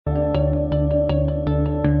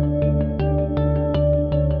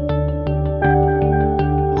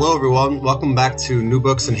Hello, everyone. Welcome back to New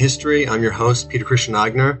Books in History. I'm your host, Peter Christian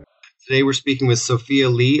Agner. Today, we're speaking with Sophia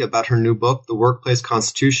Lee about her new book, The Workplace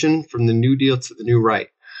Constitution, From the New Deal to the New Right.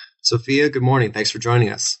 Sophia, good morning. Thanks for joining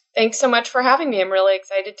us. Thanks so much for having me. I'm really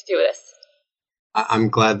excited to do this. I'm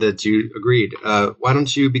glad that you agreed. Why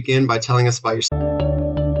don't you begin by telling us about yourself?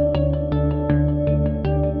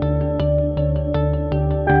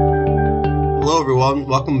 Hello, everyone.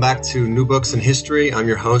 Welcome back to New Books in History. I'm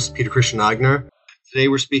your host, Peter Christian Agner. Today,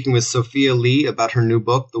 we're speaking with Sophia Lee about her new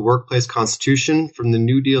book, The Workplace Constitution, From the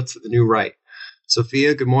New Deal to the New Right.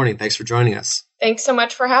 Sophia, good morning. Thanks for joining us. Thanks so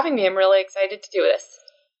much for having me. I'm really excited to do this.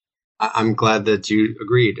 I'm glad that you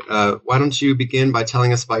agreed. Why don't you begin by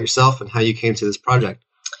telling us about yourself and how you came to this project?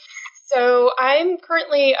 So I'm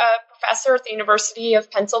currently a professor at the University of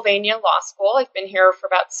Pennsylvania Law School. I've been here for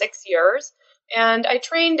about 6 years, and I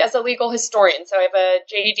trained as a legal historian. So I have a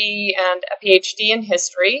JD and a PhD in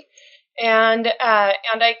history. And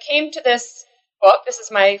I came to this book. This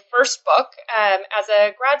is my first book as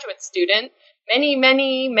a graduate student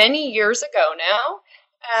many years ago now.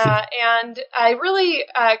 And I really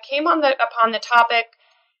came upon the topic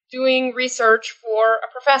doing research for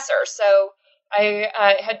a professor. So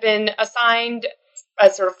I had been assigned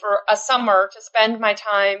for a summer to spend my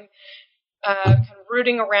time kind of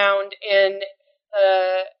rooting around in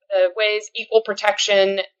the ways equal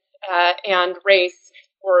protection and race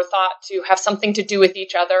were thought to have something to do with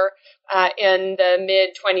each other in the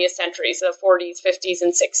mid-20th century, so the 40s, 50s,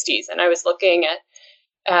 and 60s. And I was looking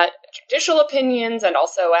at judicial opinions and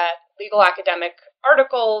also at legal academic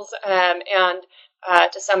articles and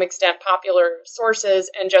to some extent popular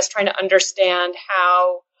sources, and just trying to understand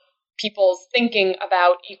how people's thinking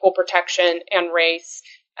about equal protection and race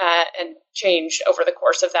and changed over the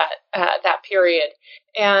course of that period.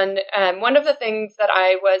 And one of the things that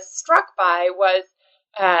I was struck by was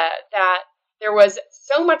that there was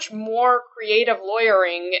so much more creative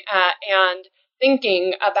lawyering and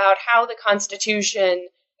thinking about how the Constitution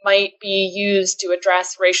might be used to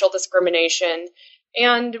address racial discrimination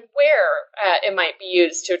and where it might be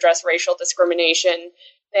used to address racial discrimination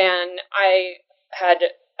than I had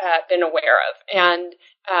been aware of. And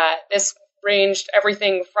this ranged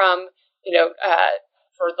everything from,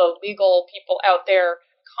 for the legal people out there,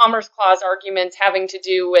 Commerce Clause arguments having to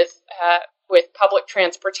do with public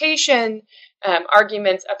transportation,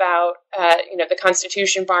 arguments about the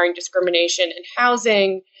Constitution barring discrimination in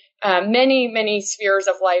housing, many spheres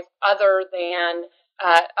of life other than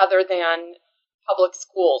public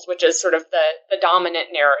schools, which is sort of the dominant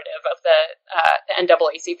narrative of the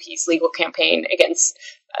NAACP's legal campaign against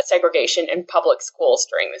segregation in public schools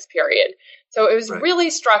during this period. So it was really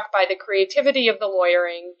struck by the creativity of the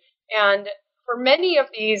lawyering, and for many of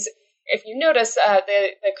these, if you notice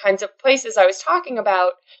the kinds of places I was talking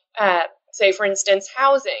about, say, for instance,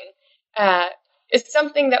 housing, is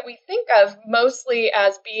something that we think of mostly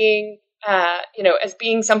as being, as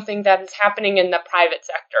being something that is happening in the private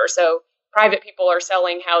sector. So private people are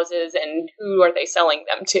selling houses, and who are they selling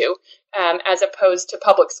them to, as opposed to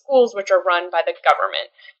public schools, which are run by the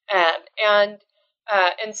government.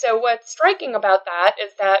 And so what's striking about that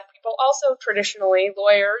is that people also traditionally,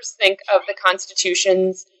 lawyers, think of the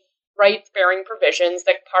Constitution's rights-bearing provisions,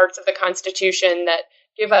 the parts of the Constitution that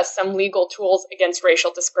give us some legal tools against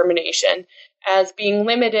racial discrimination, as being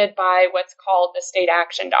limited by what's called the state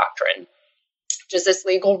action doctrine, which is this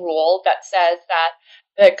legal rule that says that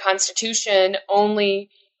the Constitution only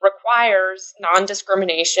requires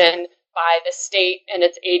non-discrimination by the state and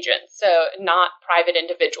its agents, so not private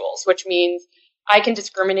individuals, which means I can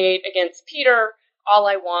discriminate against Peter all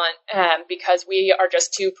I want because we are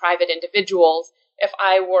just two private individuals. If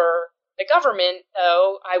I were the government,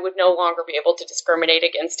 though, I would no longer be able to discriminate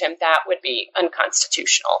against him. That would be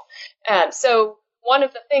unconstitutional. So one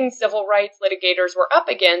of the things civil rights litigators were up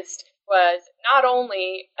against was not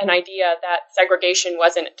only an idea that segregation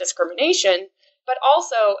wasn't discrimination, but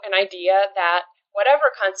also an idea that whatever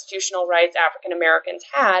constitutional rights African Americans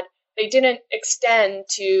had, they didn't extend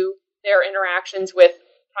to their interactions with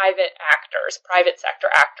private sector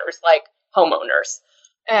actors like homeowners.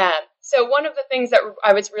 So one of the things that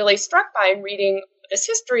I was really struck by in reading this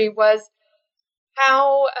history was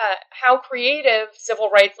how creative civil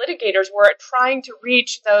rights litigators were at trying to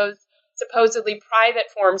reach those supposedly private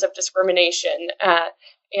forms of discrimination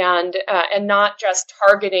and not just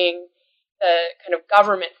targeting the kind of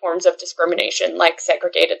government forms of discrimination like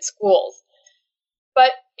segregated schools.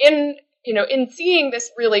 But in seeing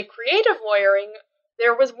this really creative lawyering,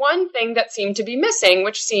 there was one thing that seemed to be missing,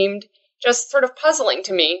 which seemed just sort of puzzling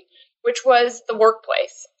to me, which was the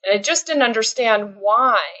workplace. And I just didn't understand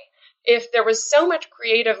why, if there was so much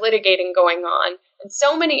creative litigating going on, and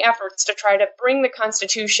so many efforts to try to bring the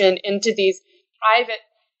Constitution into these private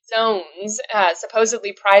zones,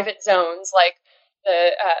 supposedly private zones like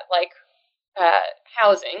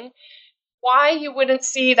housing, why you wouldn't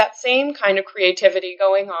see that same kind of creativity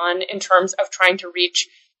going on in terms of trying to reach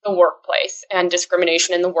the workplace and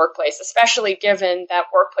discrimination in the workplace, especially given that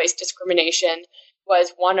workplace discrimination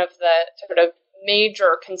was one of the sort of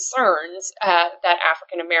major concerns that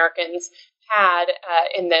African Americans had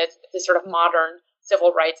in the sort of modern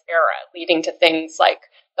civil rights era, leading to things like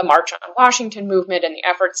the March on Washington movement and the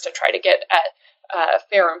efforts to try to get a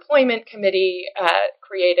fair employment committee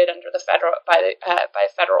created under the by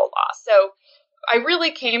federal law. So I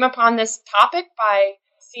really came upon this topic by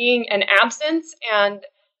seeing an absence, and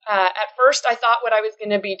at first I thought what I was going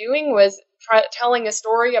to be doing was telling a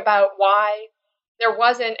story about why there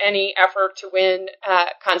wasn't any effort to win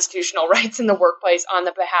constitutional rights in the workplace on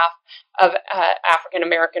the behalf of African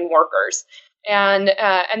American workers. And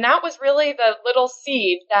that was really the little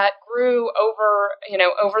seed that grew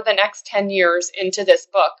over the next 10 years into this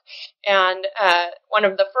book. And one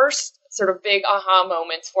of the first sort of big aha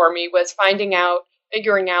moments for me was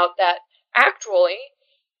figuring out that actually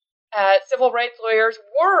civil rights lawyers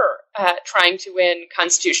were trying to win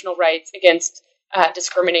constitutional rights against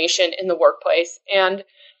discrimination in the workplace. And it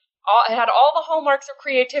had all the hallmarks of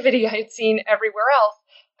creativity I had seen everywhere else.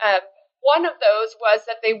 One of those was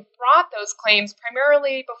that they brought those claims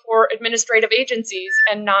primarily before administrative agencies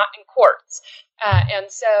and not in courts.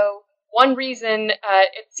 And so one reason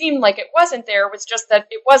it seemed like it wasn't there was just that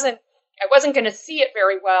I wasn't going to see it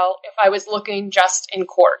very well if I was looking just in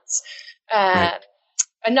courts. Right.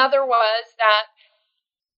 Another was that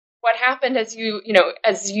what happened as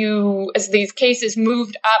these cases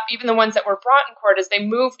moved up, even the ones that were brought in court, as they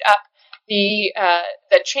moved up the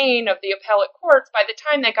chain of the appellate courts, by the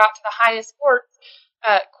time they got to the highest courts,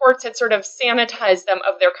 courts had sort of sanitized them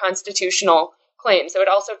of their constitutional claims. So it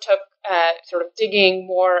also took sort of digging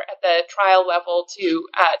more at the trial level to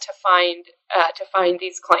find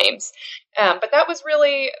these claims. But that was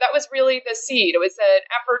really the seed. It was an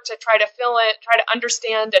effort to try to fill it, try to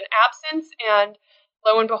understand an absence, and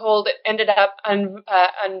lo and behold, it ended up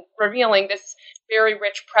revealing this very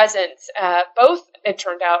rich presence, both, it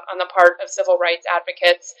turned out, on the part of civil rights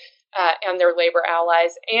advocates and their labor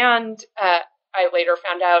allies, and I later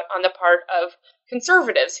found out on the part of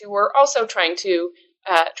conservatives who were also trying to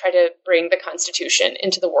bring the Constitution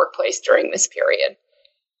into the workplace during this period.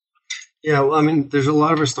 Yeah, well, I mean, there's a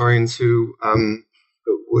lot of historians who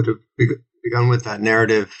would have begun with that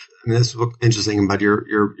narrative. I mean, this is what's interesting about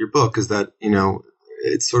your book is that,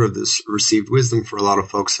 it's sort of this received wisdom for a lot of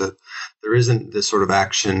folks that there isn't this sort of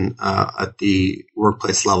action at the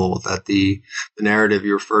workplace level, that the narrative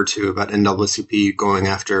you referred to about NAACP going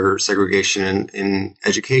after segregation in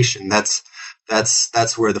education, that's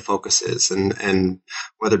where the focus is. And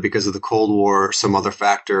whether because of the Cold War or some other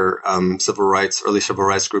factor, early civil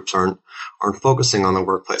rights groups aren't focusing on the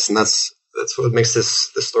workplace. And that's what makes this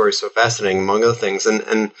story so fascinating, among other things.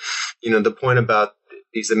 And the point about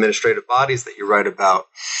these administrative bodies that you write about,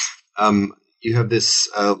 you have this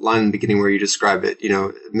line in the beginning where you describe it,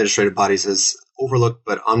 administrative bodies as overlooked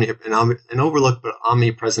but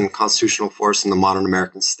omnipresent constitutional force in the modern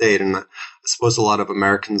American state. And I suppose a lot of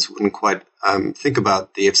Americans wouldn't quite think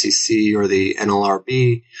about the FCC or the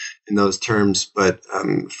NLRB in those terms, but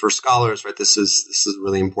for scholars, right, this is a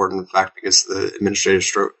really important fact because the administrative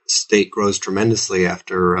state grows tremendously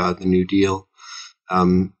after the New Deal.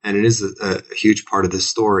 And it is a huge part of this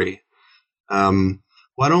story.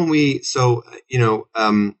 Why don't we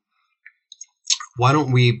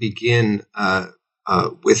begin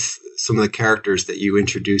with some of the characters that you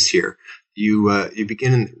introduce here? You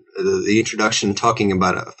begin the introduction talking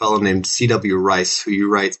about a fellow named C.W. Rice, who you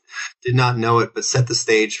write did not know it, but set the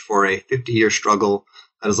stage for a 50-year struggle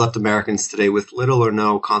that has left Americans today with little or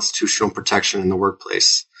no constitutional protection in the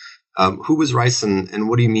workplace. Who was Rice, and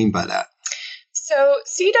what do you mean by that? So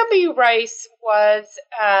C.W. Rice was,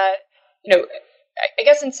 I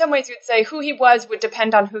guess in some ways you'd say who he was would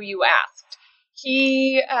depend on who you asked.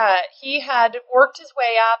 He had worked his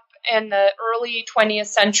way up in the early 20th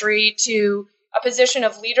century to a position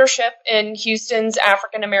of leadership in Houston's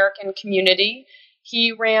African American community.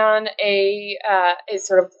 He ran a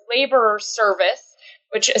sort of labor service,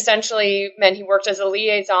 which essentially meant he worked as a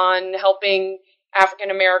liaison, helping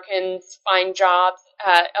African Americans find jobs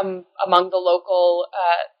among the local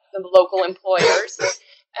employers,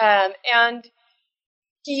 and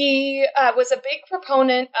he was a big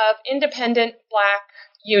proponent of independent Black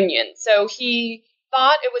unions. So he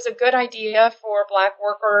thought it was a good idea for Black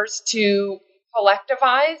workers to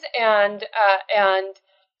collectivize and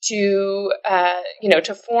to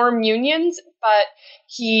form unions, but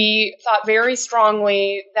he thought very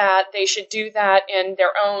strongly that they should do that in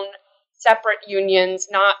their own separate unions,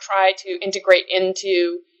 not try to integrate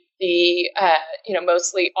into the,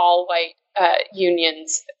 mostly all-white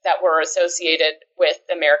unions that were associated with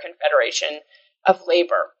the American Federation of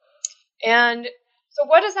Labor. And so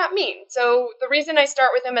what does that mean? So the reason I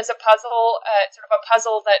start with him as a puzzle, sort of a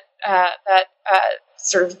puzzle that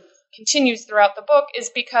sort of continues throughout the book, is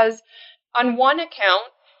because on one account,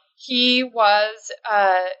 he was,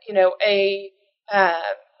 a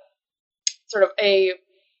sort of a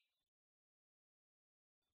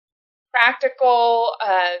practical,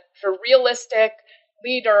 sort of realistic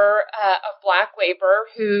leader of Black labor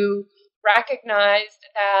who recognized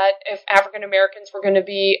that if African Americans were going to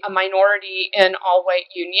be a minority in all-white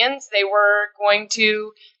unions, they were going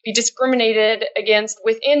to be discriminated against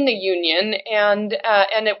within the union, and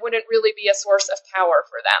it wouldn't really be a source of power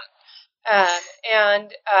for them.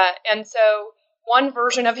 And so one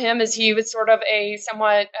version of him is he was sort of a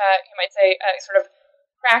somewhat, you might say, a sort of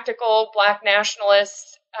practical Black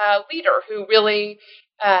nationalist leader who really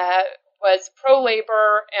was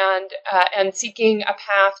pro-labor and seeking a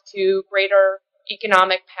path to greater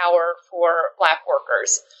economic power for Black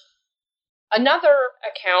workers. Another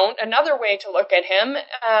way to look at him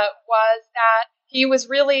was that he was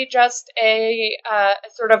really just a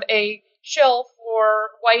sort of a shill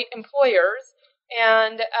for white employers,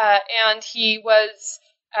 and he was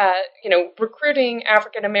recruiting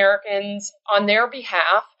African Americans on their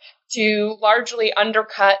behalf to largely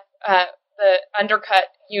undercut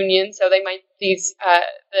unions. So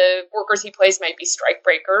the workers he placed might be strike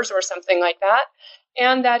breakers or something like that,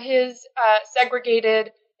 and that his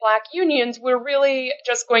segregated Black unions were really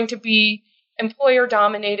just going to be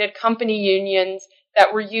employer-dominated company unions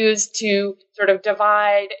that were used to sort of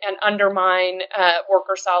divide and undermine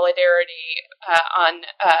worker solidarity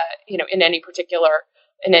in any particular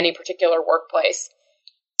workplace.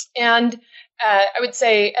 And I would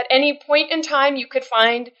say at any point in time, you could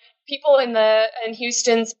find people in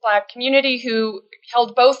Houston's Black community who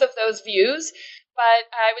held both of those views. But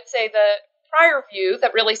I would say the prior view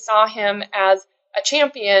that really saw him as a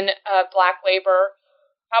champion of Black labor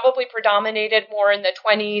probably predominated more in the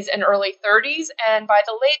 20s and early 30s. And by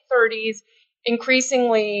the late 30s,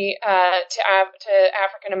 increasingly to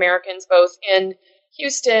African Americans, both in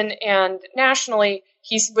Houston and nationally,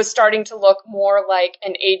 he was starting to look more like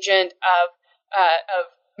an agent of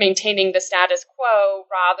maintaining the status quo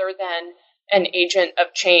rather than an agent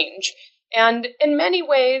of change. And in many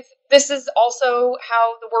ways, this is also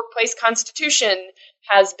how the workplace constitution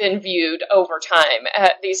has been viewed over time.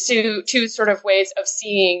 These two sort of ways of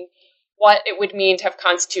seeing what it would mean to have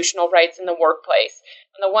constitutional rights in the workplace.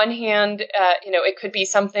 On the one hand, it could be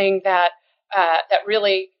something that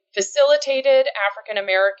really facilitated African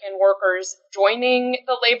American workers joining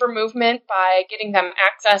the labor movement by getting them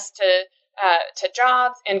access to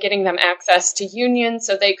jobs and getting them access to unions,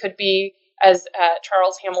 so they could be, as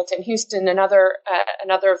Charles Hamilton Houston, another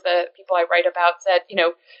of the people I write about, said,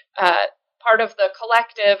 part of the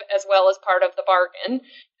collective as well as part of the bargain.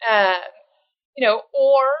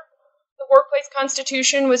 Or the workplace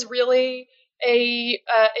constitution was really a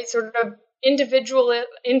sort of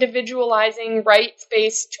individualizing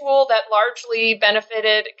rights-based tool that largely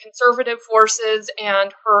benefited conservative forces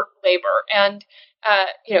and hurt labor. And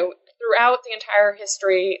throughout the entire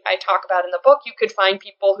history I talk about in the book, you could find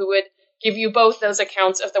people who would give you both those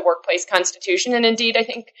accounts of the workplace constitution. And indeed, I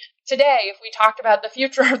think today, if we talked about the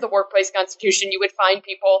future of the workplace constitution, you would find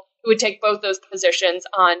people who would take both those positions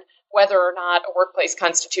on whether or not a workplace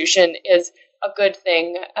constitution is a good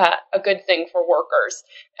thing for workers.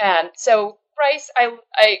 And so Bryce,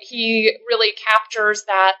 he really captures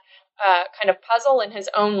that kind of puzzle in his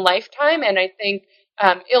own lifetime, and I think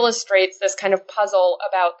illustrates this kind of puzzle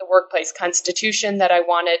about the workplace constitution that I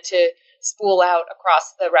wanted to spool out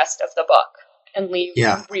across the rest of the book and leave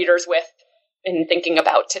readers with in thinking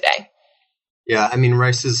about today. Yeah, I mean,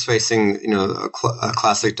 Rice is facing, a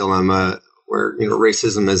classic dilemma where,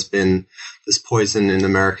 racism has been this poison in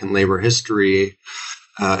American labor history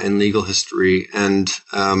and legal history. And,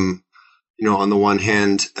 on the one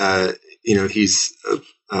hand, he's,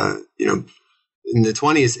 in the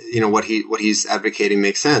 20s, what he's advocating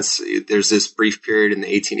makes sense. There's this brief period in the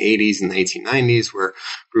 1880s and the 1890s where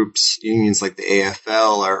unions like the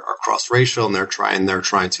AFL are cross-racial, and they're trying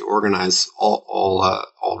to organize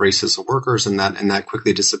all races of workers, and that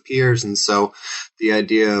quickly disappears. And so the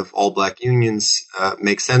idea of all Black unions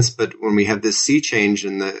makes sense. But when we have this sea change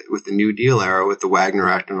with the New Deal era, with the Wagner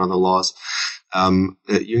Act and other laws,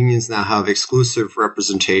 that unions now have exclusive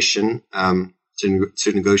representation.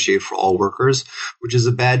 to negotiate for all workers, which is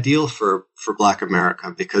a bad deal for Black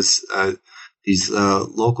America because these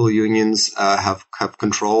local unions have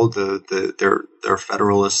control. They're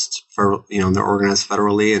federalist, they're organized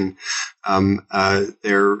federally, and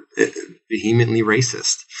they're vehemently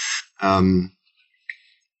racist.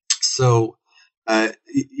 So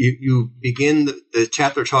you begin the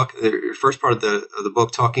chapter your first part of the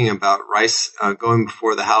book talking about Rice going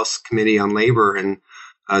before the House Committee on Labor and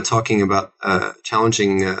talking about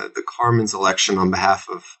challenging the Carmen's election on behalf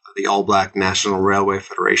of the All Black National Railway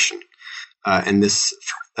Federation, and this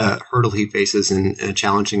hurdle he faces in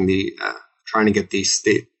challenging trying to get the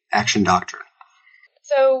state action doctrine.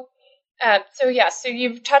 So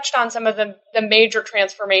you've touched on some of the major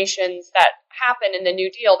transformations that happen in the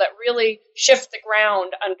New Deal that really shift the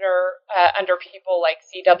ground under people like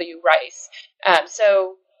C.W. Rice.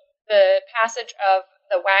 So the passage of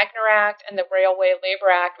the Wagner Act and the Railway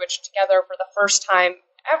Labor Act, which together for the first time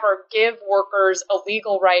ever give workers a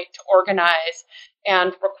legal right to organize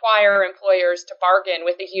and require employers to bargain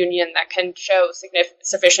with a union that can show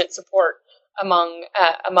sufficient support among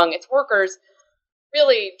its workers,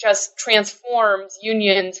 really just transforms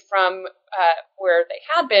unions from where they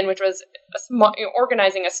had been, which was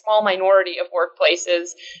organizing a small minority of workplaces,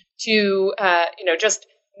 to just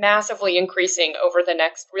massively increasing over the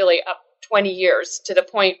next really up 20 years, to the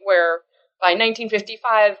point where by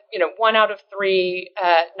 1955, 1 out of 3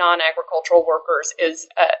 non-agricultural workers is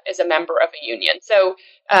a member of a union. So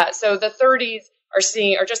the 30s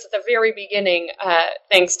are just at the very beginning,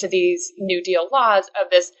 thanks to these New Deal laws, of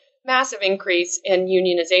this massive increase in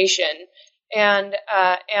unionization, and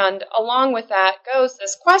along with that goes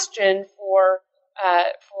this question for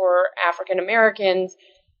African Americans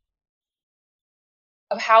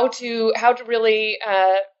of how to really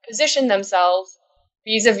position themselves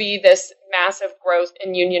vis-a-vis this massive growth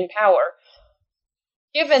in union power.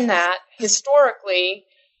 Given that historically,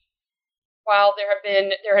 while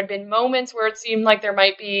there had been moments where it seemed like there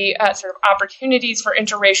might be sort of opportunities for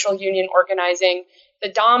interracial union organizing, the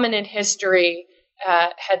dominant history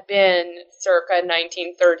had been circa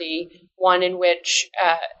 1930, one in which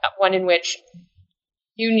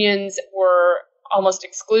unions were almost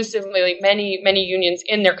exclusively, many unions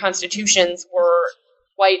in their constitutions were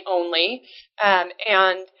white only,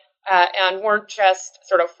 and weren't just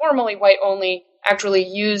sort of formally white only, actually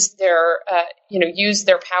used their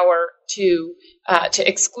power to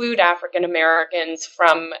exclude African Americans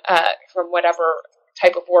from whatever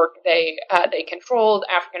type of work they controlled.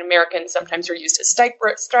 African Americans sometimes were used as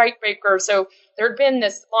strike breakers. So there had been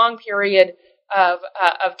this long period of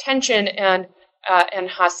tension and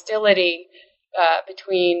hostility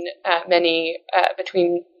between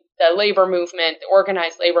the labor movement, the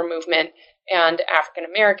organized labor movement, and African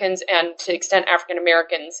Americans. And to the extent African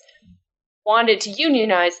Americans wanted to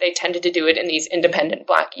unionize, they tended to do it in these independent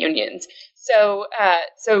Black unions. So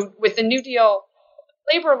with the New Deal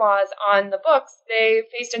labor laws on the books, they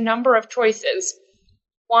faced a number of choices.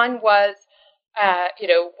 One was,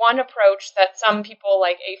 one approach that some people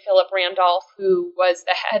like A. Philip Randolph, who was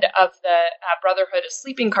the head of the Brotherhood of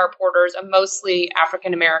Sleeping Car Porters, a mostly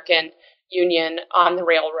African-American union on the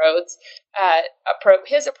railroads,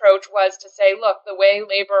 his approach was to say, look, the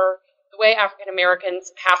way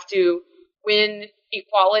African-Americans have to win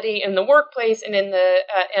equality in the workplace and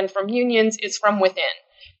and from unions is from within.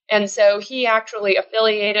 And so he actually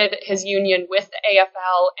affiliated his union with the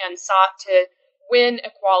AFL and sought to win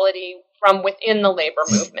equality from within the labor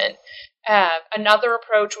movement. Another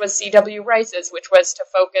approach was C.W. Rice's, which was to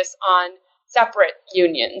focus on separate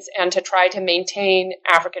unions and to try to maintain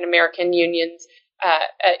African American unions,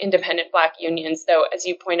 independent Black unions. Though, as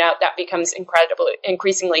you point out, that becomes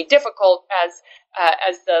increasingly difficult as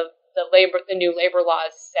the new labor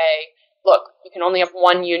laws say, look, you can only have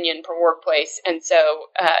one union per workplace, and so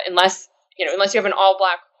unless you have an all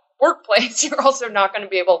Black workplace, you're also not going to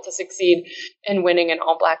be able to succeed in winning an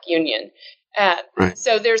all Black union. Right.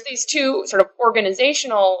 So there's these two sort of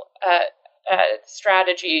organizational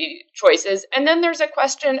strategy choices, and then there's a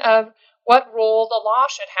question of what role the law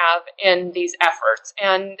should have in these efforts,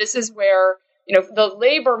 and this is where the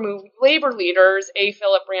labor leaders, A.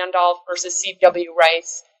 Philip Randolph versus C.W.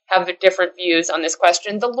 Rice, have different views on this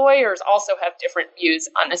question. The lawyers also have different views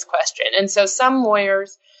on this question. And so some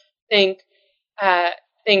lawyers think,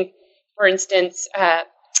 for instance,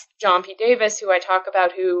 John P. Davis, who I talk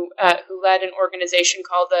about, who led an organization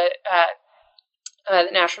called the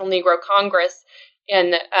National Negro Congress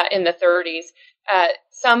in the 30s.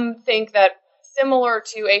 Some think that, similar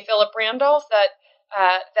to A. Philip Randolph,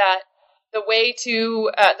 that the way to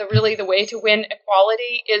win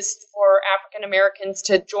equality is for African Americans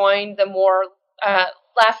to join the more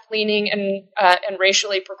left-leaning and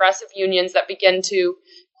racially progressive unions that begin to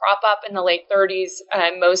crop up in the late 30s,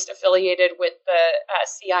 most affiliated with the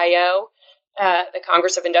CIO, the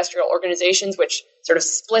Congress of Industrial Organizations, which sort of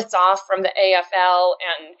splits off from the AFL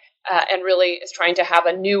and really is trying to have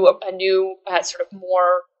a new sort of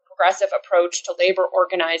more progressive approach to labor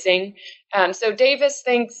organizing. So Davis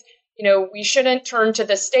thinks, we shouldn't turn to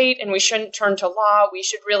the state and we shouldn't turn to law. We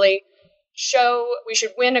should really we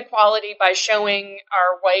should win equality by showing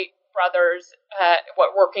our white brothers,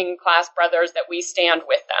 what working class brothers, that we stand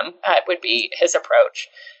with them, would be his approach.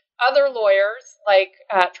 Other lawyers, like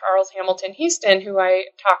Charles Hamilton Houston, who I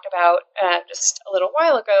talked about just a little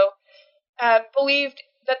while ago, believed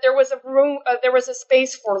that there was a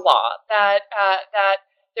space for law, that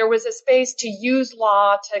there was a space to use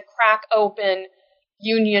law to crack open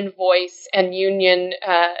union voice and union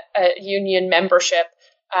membership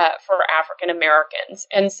for African Americans.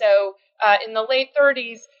 And so in the late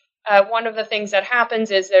 30s, one of the things that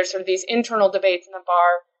happens is there's sort of these internal debates in the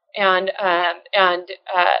bar,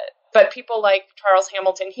 but people like Charles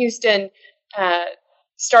Hamilton Houston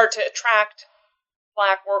start to attract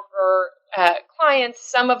Black worker clients.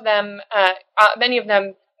 Some of them, many of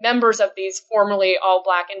them, members of these formerly all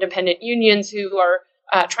Black independent unions who are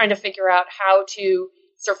trying to figure out how to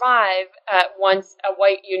survive once a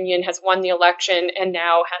white union has won the election and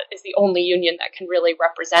now is the only union that can really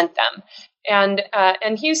represent them.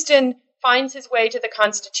 And Houston finds his way to the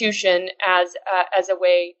Constitution as a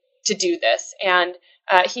way to do this. And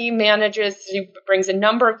he brings a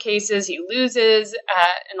number of cases. He loses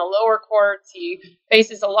in the lower courts. He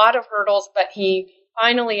faces a lot of hurdles, but he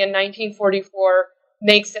finally in 1944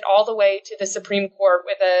 makes it all the way to the Supreme Court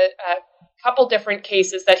with a couple different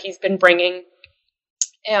cases that he's been bringing,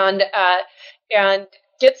 and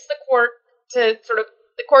gets the court to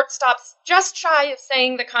the court stops just shy of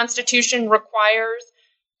saying the Constitution requires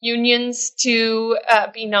unions to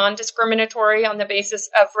be non-discriminatory on the basis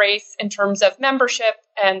of race in terms of membership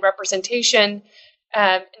and representation.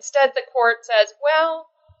 Instead, the court says, well,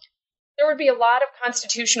 there would be a lot of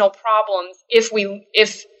constitutional problems if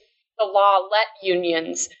the law let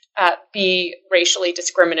unions be racially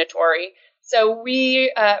discriminatory. So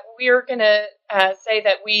we are going to say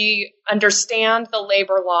that we understand the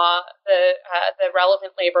labor law, the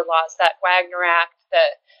relevant labor laws, that Wagner Act,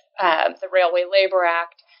 the Railway Labor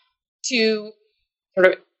Act, to sort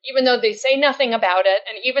of, even though they say nothing about it,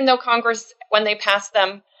 and even though Congress, when they passed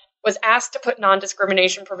them, was asked to put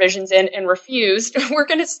non-discrimination provisions in and refused, we're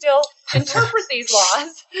going to still interpret these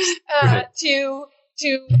laws Right. to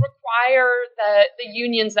require the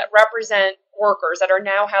unions that represent workers that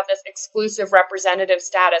now have this exclusive representative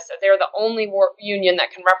status. So they're the only union that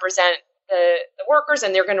can represent the workers,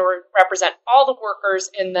 and they're going to represent all the workers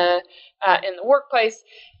in the workplace.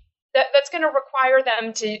 That's going to require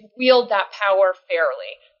them to wield that power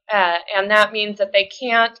fairly. And that means that they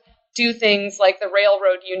can't do things like the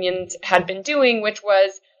railroad unions had been doing, which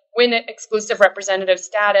was win exclusive representative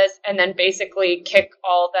status and then basically kick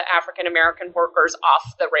all the African American workers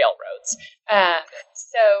off the railroads.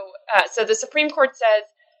 So the Supreme Court says,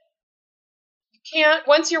 you can't,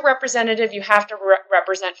 once you're representative, you have to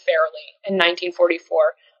represent fairly in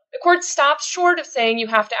 1944. The court stops short of saying you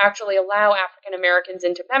have to actually allow African Americans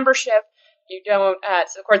into membership. You don't.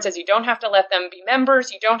 So the court says you don't have to let them be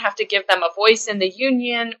members. You don't have to give them a voice in the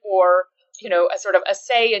union or, a sort of a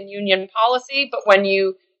say in union policy. But when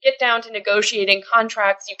you get down to negotiating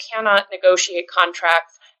contracts, you cannot negotiate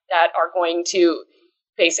contracts that are going to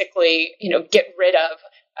basically, get rid of,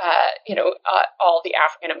 all the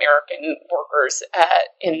African American workers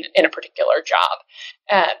in a particular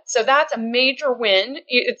job. So that's a major win.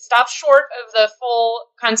 It stops short of the full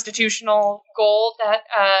constitutional goal that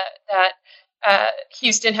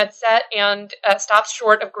Houston had set, and stops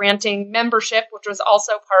short of granting membership, which was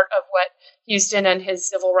also part of what Houston and his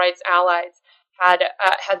civil rights allies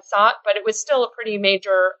had sought. But it was still a pretty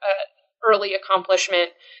major early accomplishment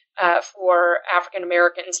for African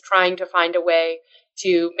Americans trying to find a way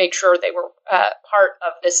to make sure they were part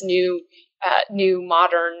of this new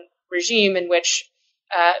modern regime in which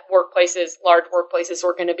large workplaces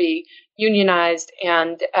were going to be unionized,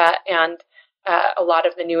 and a lot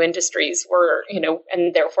of the new industries were,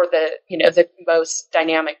 and therefore the most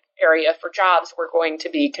dynamic area for jobs were going to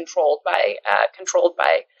be controlled by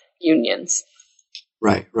unions.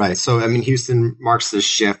 Right. So, Houston marks this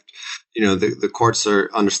shift. The courts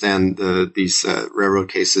understand these railroad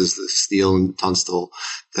cases, the Steele and Tunstall,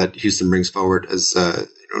 that Houston brings forward as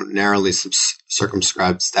narrowly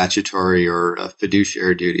circumscribed statutory or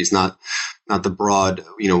fiduciary duties, not the broad,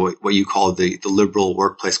 what you call the liberal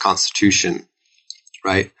workplace constitution,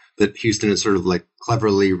 right? that Houston has sort of like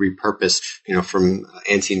cleverly repurposed, from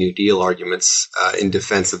anti-New Deal arguments in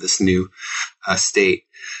defense of this new state.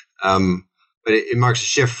 But it marks a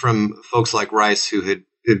shift from folks like Rice, who had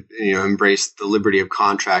embraced the liberty of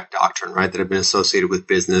contract doctrine, right, that had been associated with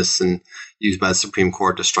business and used by the Supreme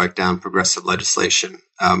Court to strike down progressive legislation,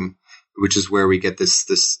 which is where we get this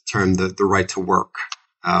term, the right to work.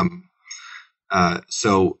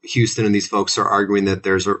 So Houston and these folks are arguing that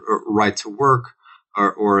there's a right to work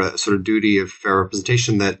or a sort of duty of fair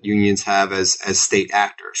representation that unions have as state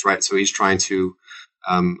actors, right? So he's trying to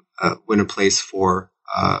win a place for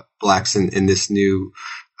blacks in this new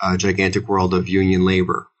gigantic world of union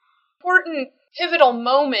labor. Important pivotal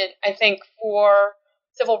moment, I think, for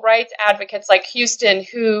civil rights advocates like Houston,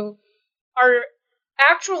 who are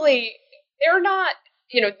actually, they're not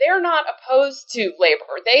opposed to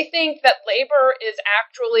labor. They think that labor is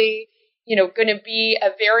actually, going to be a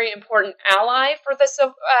very important ally for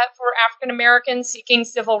for African Americans seeking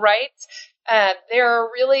civil rights. They're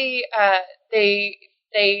really they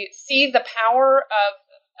see the power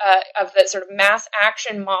of the sort of mass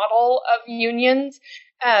action model of unions.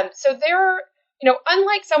 So they're,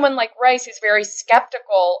 unlike someone like Rice, who's very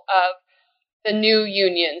skeptical of the new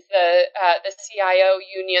unions, the CIO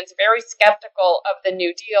unions, very skeptical of the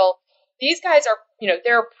New Deal. These guys are,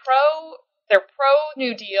 they're pro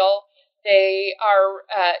New Deal. They are,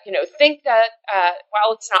 think that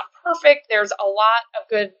while it's not perfect, there's a lot of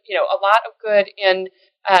good in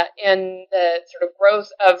the sort of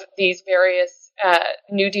growth of these various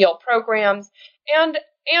New Deal programs, and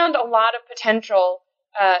a lot of potential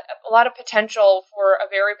for a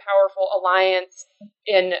very powerful alliance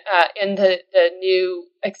in the new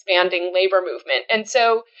expanding labor movement. And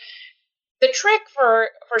so the trick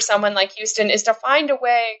for someone like Houston is to find a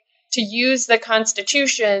way to use the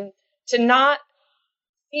Constitution to not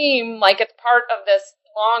seem like it's part of this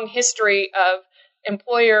long history of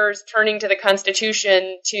employers turning to the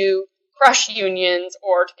Constitution to crush unions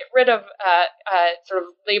or to get rid of sort of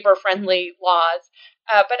labor-friendly laws,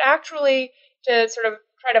 but actually to sort of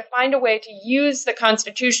try to find a way to use the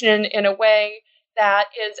Constitution in a way that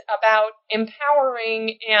is about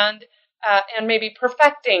empowering and maybe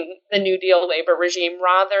perfecting the New Deal labor regime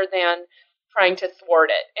rather than trying to thwart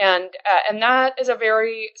it. And that is a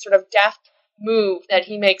very sort of deft move that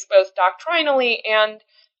he makes both doctrinally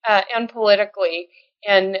and politically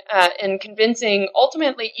in convincing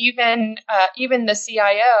ultimately even the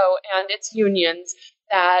CIO and its unions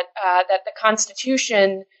that the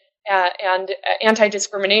Constitution and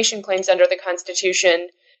anti-discrimination claims under the Constitution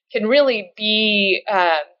can really be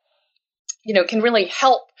can really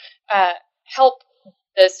help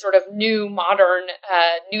this sort of new modern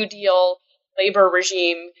New Deal labor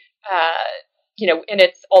regime in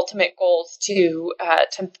its ultimate goals to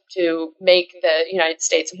make the United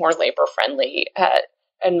States more labor friendly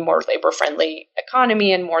and more labor friendly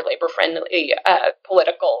economy and more labor friendly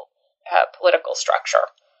political structure.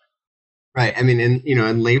 Right. I mean,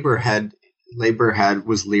 and labor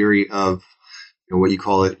was leery of what you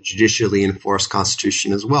call a judicially enforced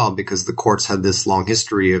constitution as well, because the courts had this long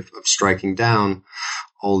history of striking down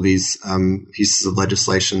all these pieces of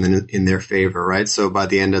legislation in their favor, right? So by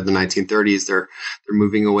the end of the 1930s, they're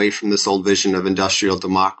moving away from this old vision of industrial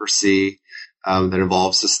democracy that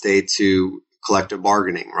involves the state to collective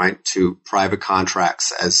bargaining, right? To private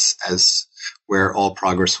contracts as where all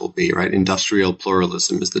progress will be, right? Industrial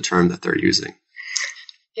pluralism is the term that they're using.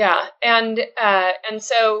 Yeah, and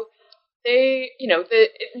so they,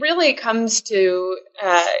 it really comes to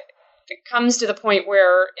the point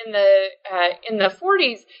where in the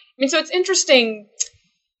 40s. I mean, so it's interesting.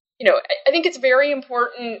 I think it's very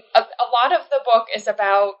important. A lot of the book is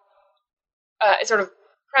about sort of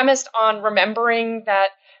premised on remembering that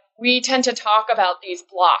we tend to talk about these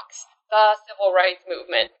blocks: the civil rights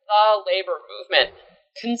movement, the labor movement,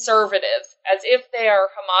 conservatives, as if they are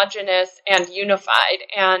homogenous and unified.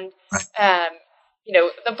 And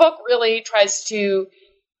the book really tries to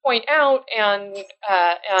point out and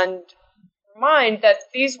remind that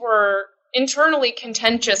these were internally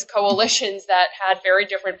contentious coalitions that had very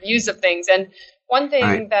different views of things. And one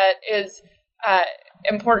thing that is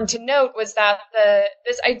important to note was that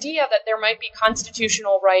this idea that there might be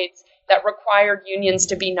constitutional rights that required unions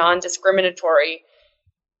to be non-discriminatory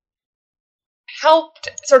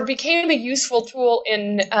became a useful tool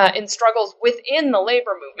in struggles within the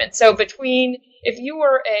labor movement. So if you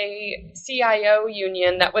were a CIO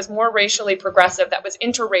union that was more racially progressive, that was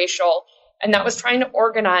interracial, and that was trying to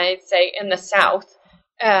organize, say, in the South,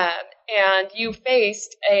 and you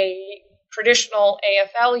faced a traditional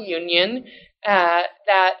AFL union that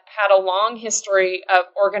had a long history of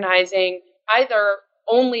organizing either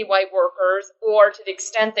only white workers, or to the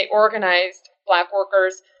extent they organized black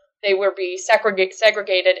workers, they would be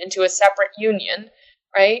segregated into a separate union,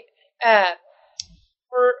 right?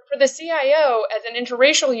 For the CIO as an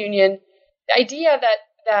interracial union, the idea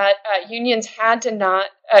that unions had to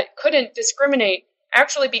couldn't discriminate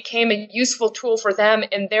actually became a useful tool for them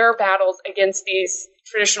in their battles against these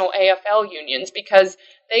traditional AFL unions, because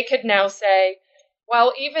they could now say,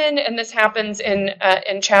 well, even, and this happens in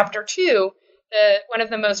Chapter 2, one of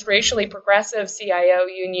the most racially progressive CIO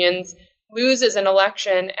unions loses an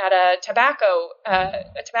election at a tobacco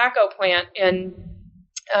plant in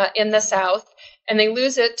the South, and they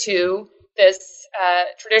lose it to this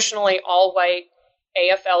traditionally all-white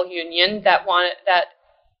AFL union that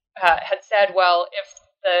had said, well, if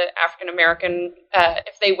the African American,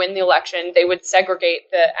 if they win the election, they would segregate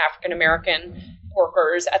the African American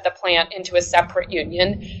workers at the plant into a separate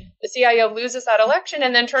union. The CIO loses that election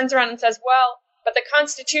and then turns around and says, well, but the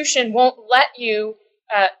Constitution won't let you,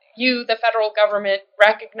 the federal government,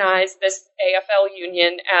 recognize this AFL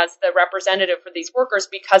union as the representative for these workers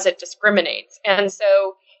because it discriminates. And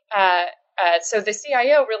so the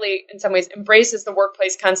CIO really, in some ways, embraces the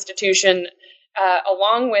workplace constitution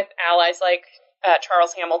along with allies like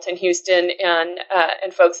Charles Hamilton Houston and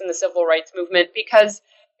folks in the civil rights movement, because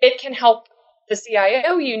it can help the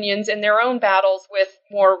CIO unions in their own battles with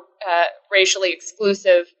more racially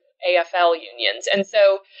exclusive AFL unions. And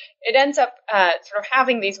so it ends up sort of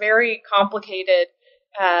having these very complicated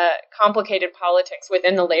politics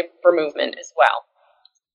within the labor movement as well.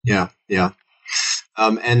 Yeah.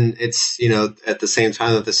 And it's, at the same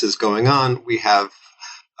time that this is going on, we have,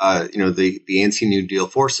 the anti-New Deal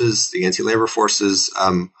forces, the anti-labor forces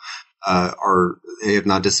they have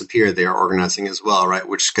not disappeared. They are organizing as well, right?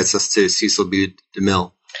 Which gets us to Cecil B.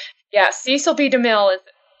 DeMille. Yeah, Cecil B. DeMille is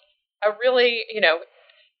a really,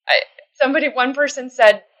 one person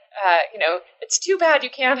said, it's too bad you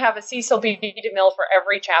can't have a Cecil B. DeMille for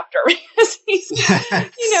every chapter, because he's a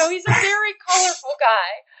very colorful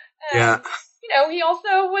guy. Yeah. He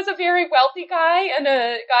also was a very wealthy guy and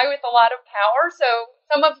a guy with a lot of power. So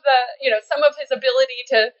some of his ability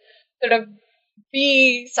to sort of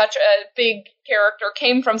be such a big character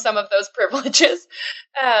came from some of those privileges.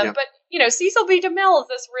 But, Cecil B. DeMille is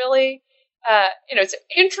this really, it's an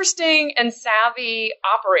interesting and savvy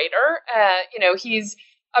operator.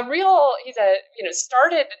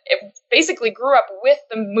 Basically grew up with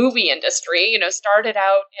the movie industry, started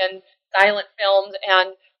out in silent films,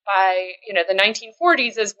 and by, the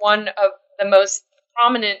 1940s is one of the most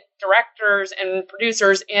prominent directors and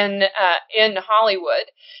producers in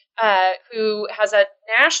Hollywood, who has a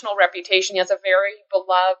national reputation. He has a very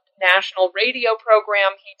beloved national radio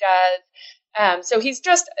program he does. So he's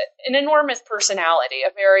just an enormous personality,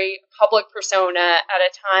 a very public persona at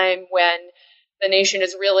a time when the nation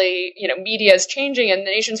is really, media is changing, and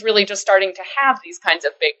the nation's really just starting to have these kinds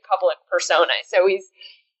of big public personae. So he's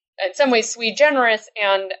in some ways sui generis,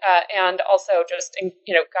 and also just,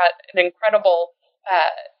 got an incredible,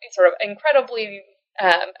 incredibly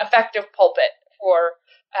effective pulpit for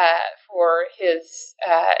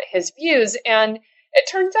his views. And it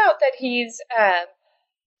turns out that he is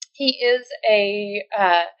a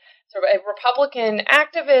sort of a Republican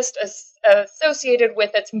activist associated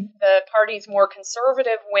with the party's more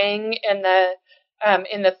conservative wing in the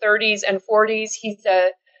 30s and 40s. He's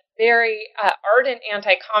a very ardent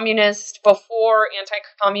anti-communist before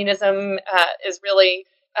anti-communism is really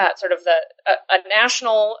sort of a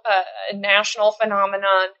national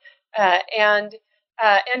phenomenon, and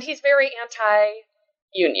he's very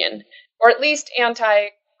anti-union, or at least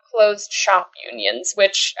anti-closed shop unions,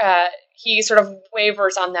 which he sort of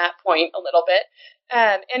wavers on that point a little bit.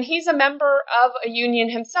 And he's a member of a union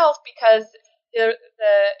himself, because in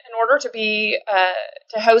order to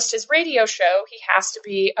host his radio show, he has to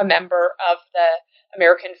be a member of the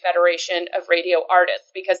American Federation of Radio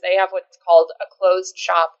Artists, because they have what's called a closed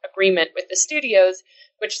shop agreement with the studios,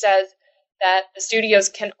 which says that the studios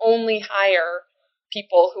can only hire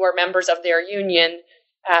people who are members of their union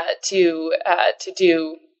to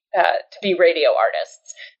be radio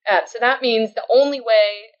artists. So that means the only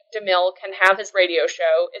way DeMille can have his radio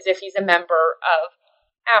show is if he's a member of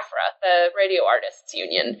AFRA, the Radio Artists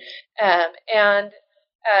Union, and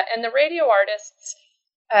the radio artists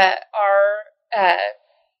are,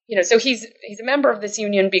 so he's a member of this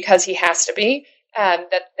union because he has to be,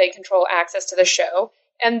 that they control access to the show,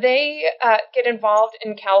 and they get involved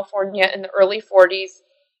in California in the early 40s.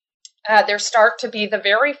 There start to be the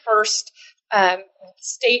very first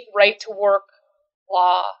state right-to-work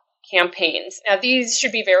law campaigns. Now, these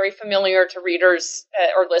should be very familiar to readers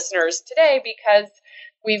or listeners today, because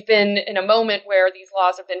we've been in a moment where these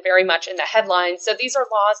laws have been very much in the headlines. So these are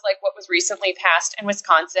laws like what was recently passed in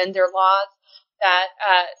Wisconsin. They're laws that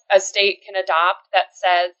a state can adopt that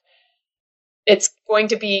says it's going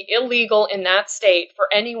to be illegal in that state for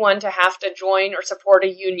anyone to have to join or support a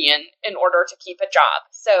union in order to keep a job.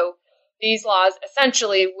 So these laws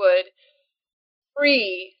essentially would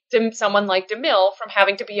free someone like DeMille from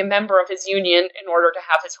having to be a member of his union in order to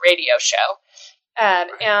have his radio show.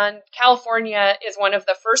 And California is one of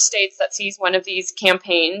the first states that sees one of these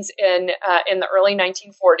campaigns in the early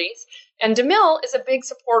 1940s. And DeMille is a big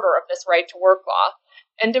supporter of this right to work law.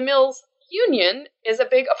 And DeMille's union is a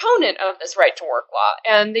big opponent of this right to work law.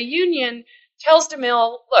 And the union tells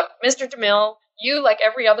DeMille, look, Mr. DeMille, you, like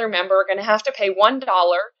every other member, are going to have to pay $1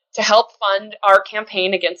 to help fund our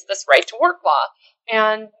campaign against this right to work law.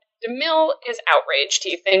 And DeMille is outraged.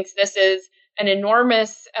 He thinks this is an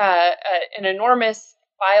enormous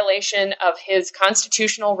violation of his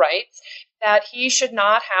constitutional rights, that he should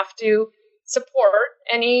not have to support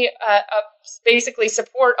basically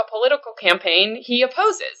support a political campaign he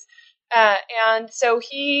opposes. And so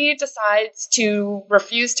he decides to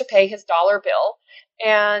refuse to pay his dollar bill.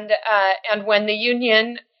 And when the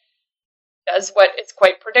union does what is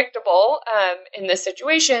quite predictable in this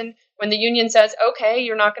situation, when the union says, okay,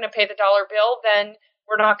 you're not going to pay the dollar bill, then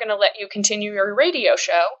we're not going to let you continue your radio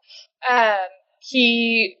show,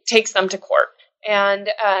 he takes them to court and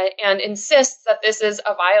insists that this is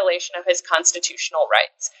a violation of his constitutional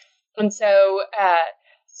rights. And so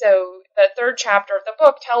the third chapter of the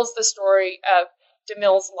book tells the story of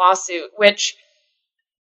DeMille's lawsuit, which,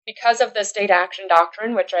 because of the state action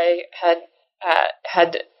doctrine, which I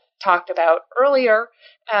had talked about earlier,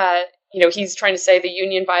 he's trying to say the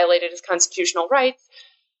union violated his constitutional rights.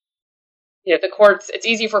 The courts, it's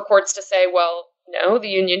easy for courts to say, well, no, the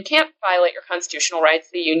union can't violate your constitutional rights.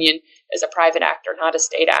 The union is a private actor, not a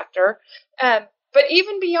state actor. But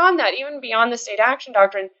even beyond that, even beyond the state action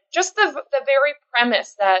doctrine, just the very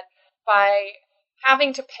premise that by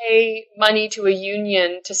having to pay money to a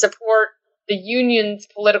union to support the union's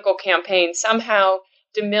political campaign, somehow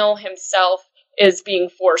DeMille himself is being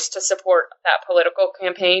forced to support that political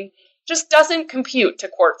campaign, just doesn't compute to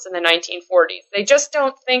courts in the 1940s. They just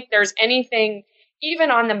don't think there's anything,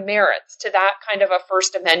 even on the merits, to that kind of a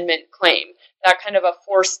First Amendment claim, that kind of a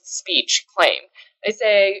forced speech claim. They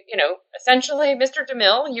say, essentially, Mr.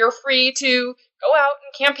 DeMille, you're free to go out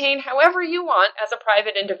and campaign however you want as a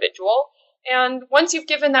private individual. And once you've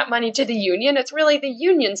given that money to the union, it's really the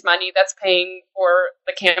union's money that's paying for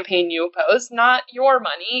the campaign you oppose, not your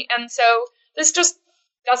money. And so this just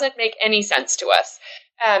doesn't make any sense to us.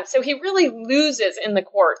 So he really loses in the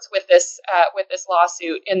courts with this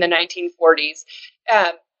lawsuit in the 1940s.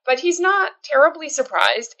 But he's not terribly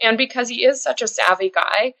surprised. And because he is such a savvy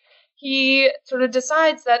guy, he sort of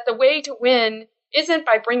decides that the way to win isn't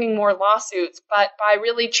by bringing more lawsuits, but by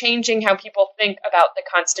really changing how people think about the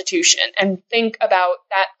Constitution and think about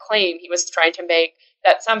that claim he was trying to make,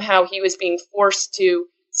 that somehow he was being forced to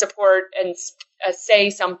support and say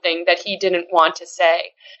something that he didn't want to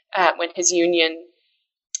say when his union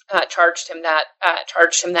charged him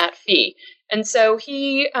that fee. And so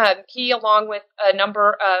he along with a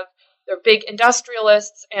number of the big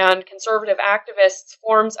industrialists and conservative activists,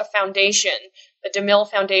 forms a foundation, the DeMille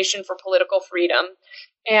Foundation for Political Freedom,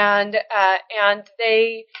 and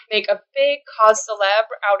they make a big cause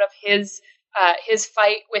célèbre out of his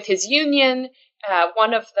fight with his union.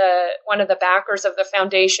 One of the backers of the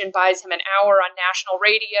foundation buys him an hour on national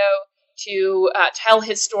radio to tell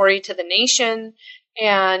his story to the nation,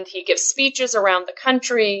 and he gives speeches around the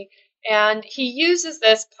country, and he uses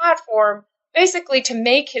this platform basically to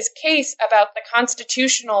make his case about the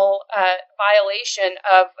constitutional violation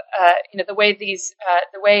of the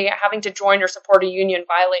way having to join or support a union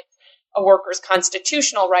violates a worker's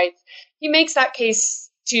constitutional rights. He makes that case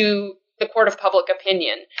to the court of public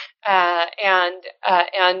opinion,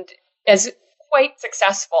 and is quite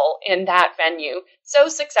successful in that venue. So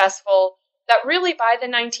successful that really by the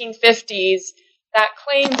 1950s, that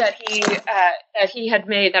claim that he had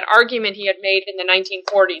made, that argument he had made in the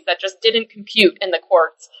 1940s that just didn't compute in the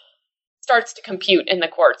courts, starts to compute in the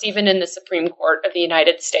courts, even in the Supreme Court of the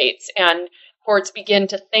United States. And courts begin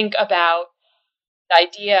to think about the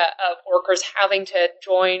idea of workers having to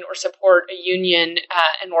join or support a union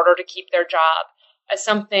in order to keep their job as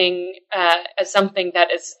something that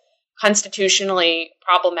is constitutionally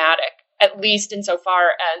problematic, at least insofar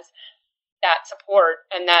as that support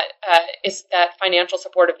and that financial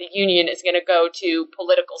support of the union is going to go to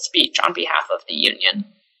political speech on behalf of the union.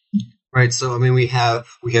 Right. So, I mean, we have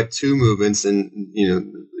two movements, and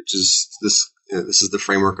which is this this is the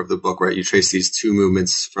framework of the book, right? You trace these two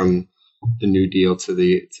movements from the New Deal to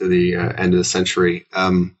the end of the century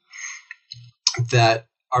that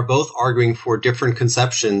are both arguing for different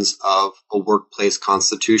conceptions of a workplace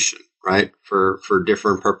constitution, right? For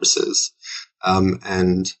different purposes,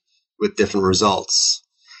 and with different results.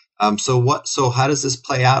 So how does this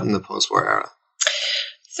play out in the post-war era?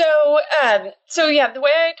 So yeah, the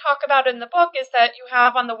way I talk about it in the book is that you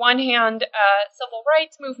have, on the one hand, civil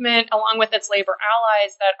rights movement along with its labor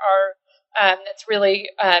allies that are that's really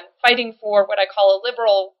fighting for what I call a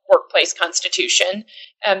liberal workplace constitution.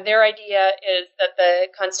 Their idea is that the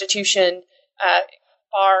Constitution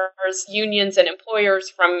bars unions and employers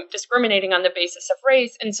from discriminating on the basis of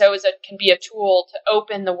race, and so it can be a tool to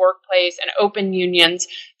open the workplace and open unions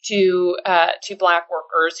to Black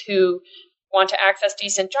workers who want to access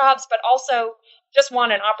decent jobs, but also just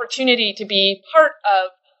want an opportunity to be part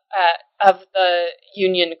of the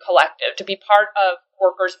union collective, to be part of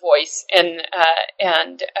workers' voice and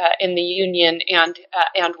in the union and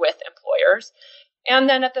with employers. And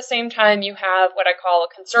then at the same time, you have what I call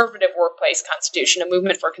a conservative workplace constitution, a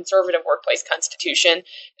movement for a conservative workplace constitution.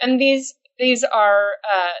 And these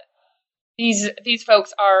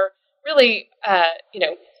folks are really,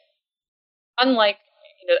 unlike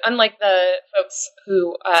the folks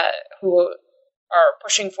who are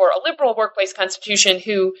pushing for a liberal workplace constitution,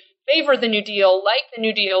 who favor the New Deal, like the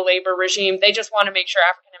New Deal labor regime. They just want to make sure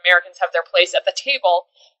African Americans have their place at the table.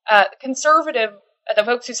 The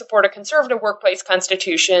folks who support a conservative workplace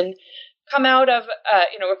constitution come out of,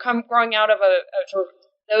 growing out of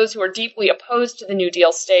those who are deeply opposed to the New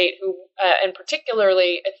Deal state, who, and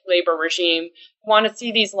particularly its labor regime, want to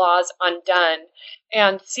see these laws undone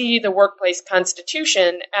and see the workplace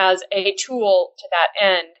constitution as a tool to that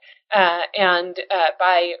end.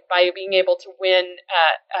 By being able to win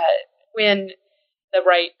the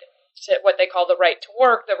right to what they call the right to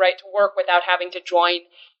work without having to join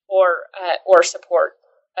or support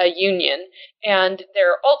a union. And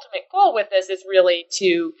their ultimate goal with this is really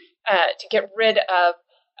to get rid of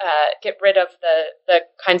the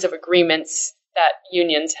kinds of agreements that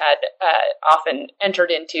unions had often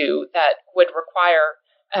entered into that would require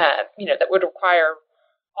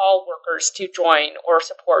all workers to join or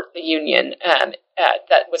support the union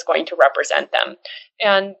that was going to represent them.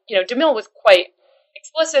 And DeMille was quite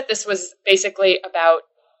explicit. This was basically about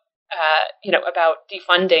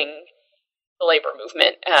defunding the labor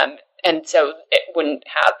movement, and so it wouldn't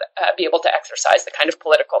be able to exercise the kind of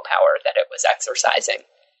political power that it was exercising.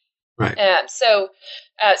 Right. So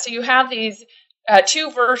you have these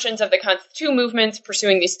two movements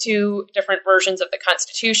pursuing these two different versions of the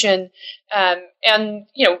Constitution, and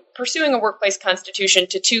pursuing a workplace constitution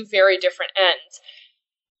to two very different ends.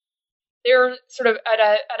 They're sort of at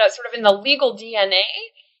a sort of in the legal DNA,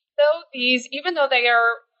 though. Even though they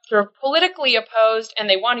are sort of politically opposed and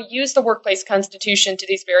they want to use the workplace constitution to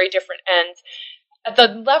these very different ends, at the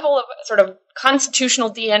level of sort of constitutional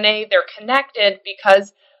DNA, they're connected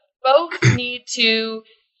because both need to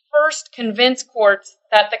first convince courts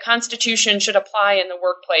that the Constitution should apply in the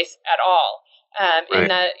workplace at all,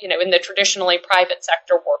 right. in the traditionally private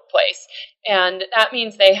sector workplace, and that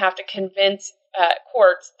means they have to convince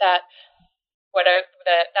courts that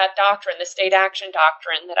that doctrine, the state action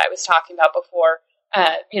doctrine that I was talking about before,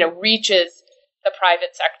 reaches the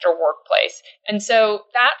private sector workplace, and so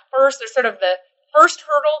there's sort of the first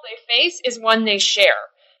hurdle they face is one they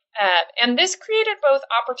share, and this created both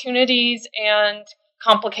opportunities and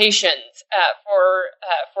complications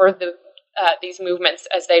for these movements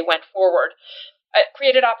as they went forward. It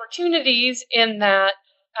created opportunities in that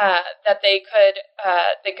they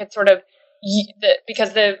could sort of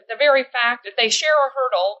because the very fact that they share a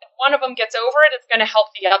hurdle, if one of them gets over it, it's going to help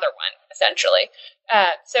the other one essentially.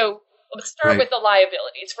 So let's start with the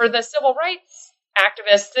liabilities for the civil rights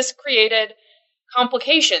activists. This created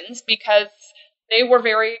complications because they were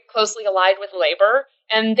very closely allied with labor,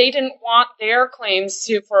 and they didn't want their claims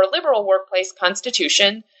for a liberal workplace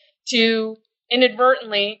constitution to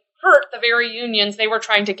inadvertently hurt the very unions they were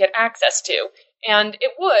trying to get access to. And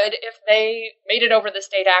it would if they made it over the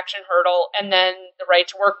state action hurdle, and then the right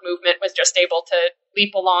to work movement was just able to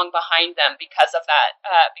leap along behind them because of that,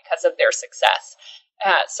 because of their success.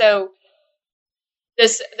 So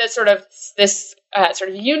this sort of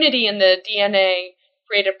unity in the DNA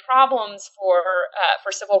created problems for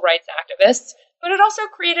civil rights activists, but it also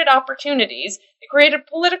created opportunities. It created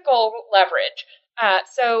political leverage.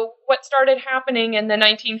 So what started happening in the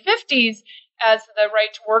 1950s as the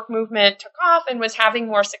right to work movement took off and was having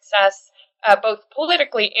more success both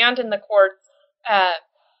politically and in the courts,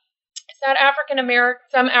 is that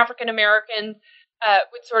some African Americans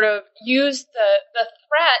would sort of use the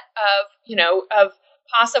threat of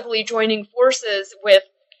possibly joining forces with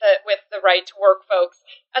the right to work folks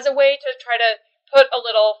as a way to try to put a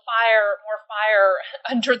little more fire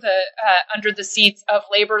under the seats of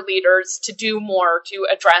labor leaders to do more to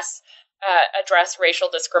address racial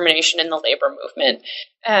discrimination in the labor movement.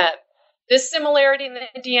 This similarity in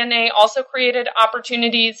the DNA also created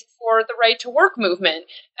opportunities for the right to work movement,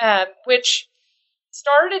 which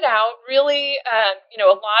started out really, a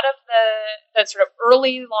lot of the sort of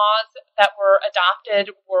early laws that were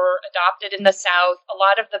adopted in the South. A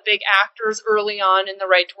lot of the big actors early on in the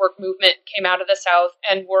right to work movement came out of the South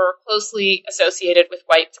and were closely associated with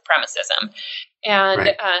white supremacism.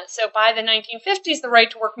 And so by the 1950s, the right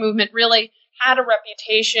to work movement really had a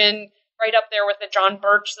reputation right up there with the John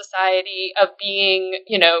Birch Society of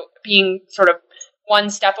being sort of one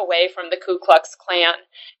step away from the Ku Klux Klan.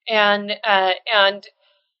 And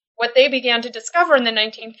what they began to discover in the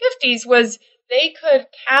 1950s was they could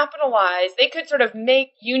sort of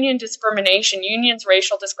make unions'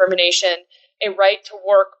 racial discrimination, a right to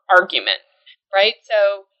work argument, right?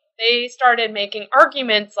 So they started making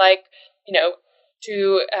arguments like,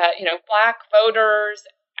 Black voters,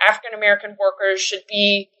 African American workers should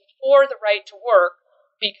be for the right to work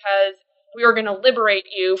because we are going to liberate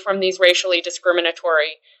you from these racially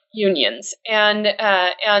discriminatory unions. And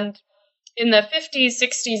in the 50s,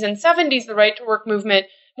 60s, and 70s, the right to work movement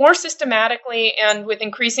more systematically and with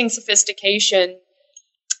increasing sophistication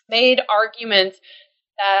made arguments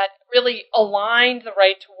that really aligned the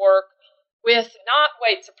right to work with not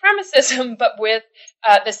white supremacism, but with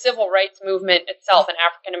the civil rights movement itself and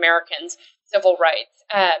African Americans' civil rights.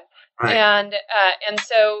 And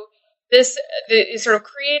so this sort of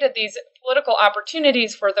created these political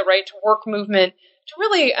opportunities for the right to work movement to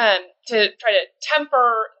really to try to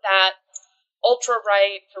temper that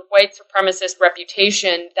ultra-right or white supremacist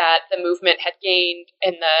reputation that the movement had gained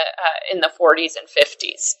in the 40s and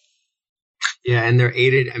 50s. Yeah, and they're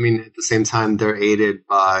aided. I mean, at the same time, they're aided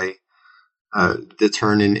by the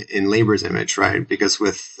turn in labor's image, right? Because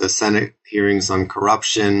with the Senate hearings on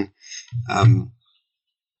corruption,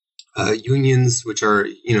 unions, which are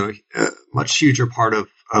a much huger part of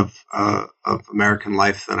American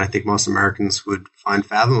life than I think most Americans would find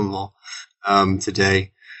fathomable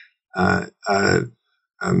today.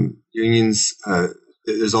 Unions.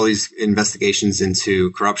 There's all these investigations into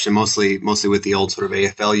corruption, mostly with the old sort of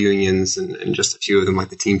AFL unions and just a few of them like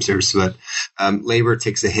the Teamsters, but labor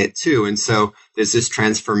takes a hit too. And so there's this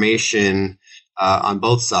transformation on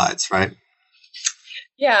both sides, right?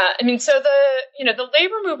 Yeah, I mean, so the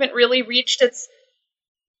labor movement really reached its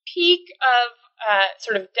peak of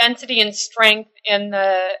sort of density and strength in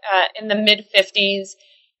the mid 50s,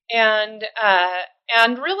 and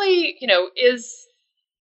really, is,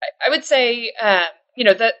 I would say,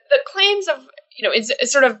 the claims of,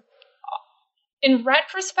 is sort of, in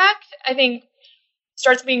retrospect, I think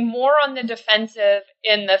starts being more on the defensive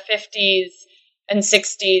in the 50s and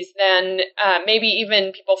 60s than maybe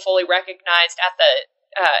even people fully recognized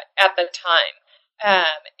at the time.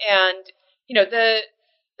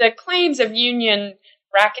 The claims of union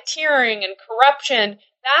racketeering and corruption,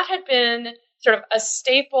 that had been sort of a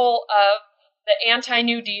staple of the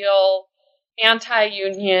anti-New Deal,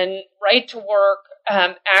 anti-union, right to work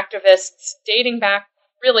activists dating back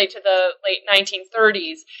really to the late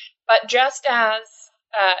 1930s. But just as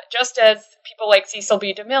people like Cecil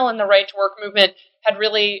B. DeMille and the right to work movement had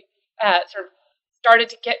really sort of started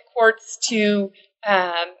to get courts to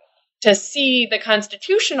see the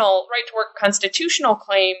constitutional right to work constitutional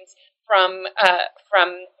claims from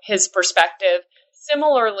his perspective.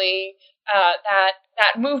 Similarly,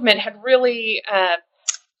 that movement had really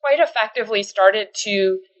quite effectively started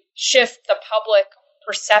to shift the public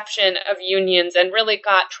perception of unions and really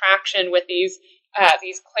got traction with these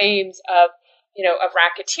claims of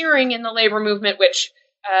racketeering in the labor movement, which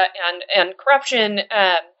and corruption,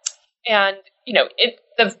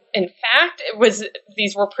 in fact,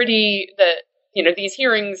 these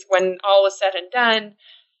hearings, when all was said and done,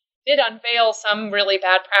 did unveil some really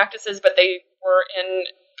bad practices, but they were in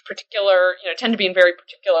particular, tend to be in very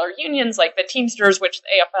particular unions like the Teamsters, which the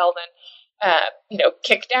AFL then,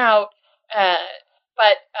 kicked out.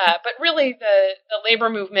 But really the labor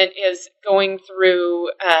movement is going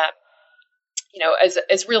through,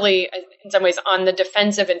 as really in some ways on the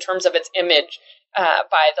defensive in terms of its image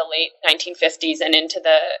by the late 1950s and into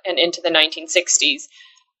the 1960s,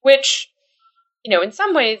 which in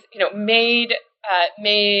some ways made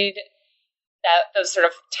that those sort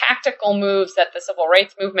of tactical moves that the civil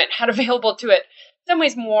rights movement had available to it in some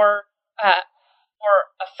ways more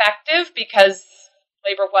effective, because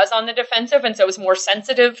labor was on the defensive, and so it was more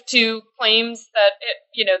sensitive to claims that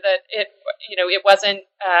it wasn't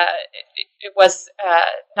it was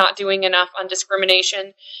not doing enough on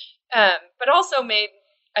discrimination, but also made,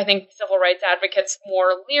 I think, civil rights advocates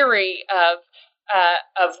more leery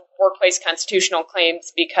of workplace constitutional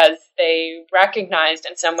claims because they recognized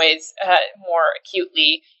in some ways more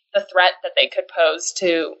acutely the threat that they could pose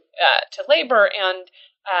to labor,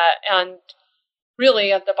 and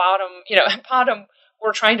really at the bottom,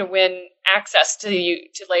 we're trying to win access to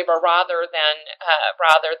labor rather than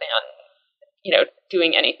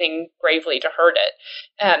doing anything gravely to hurt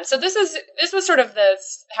it. So this was sort of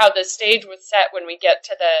how the stage was set when we get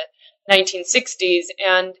to the 1960s,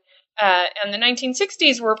 and the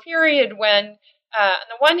 1960s were a period when, on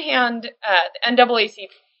the one hand, the NAACP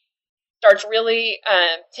starts really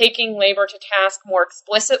taking labor to task more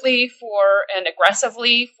explicitly for and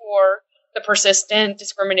aggressively for the persistent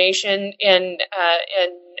discrimination in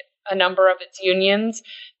a number of its unions.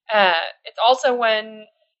 It's also when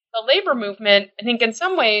the labor movement, I think in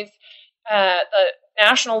some ways, the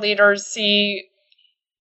national leaders see,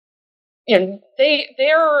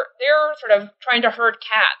 they're sort of trying to herd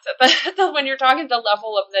cats when you're talking to the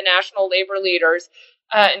level of the national labor leaders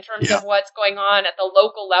in terms of what's going on at the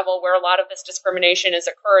local level where a lot of this discrimination is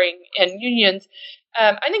occurring in unions.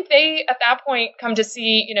 I think they, at that point, come to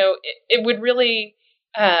see, it would really,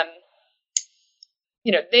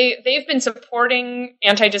 they've been supporting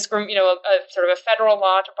anti-discrimination, a sort of a federal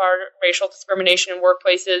law to bar racial discrimination in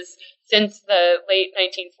workplaces since the late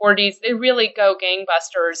 1940s. They really go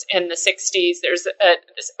gangbusters in the 60s. There's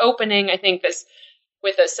this opening, I think,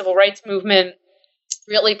 with the civil rights movement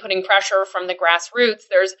really putting pressure from the grassroots.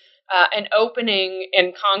 There's an opening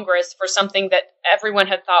in Congress for something that everyone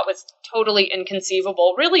had thought was totally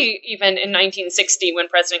inconceivable, really even in 1960 when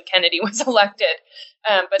President Kennedy was elected.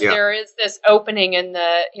 But there is this opening in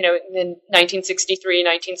in 1963,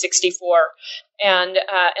 1964. And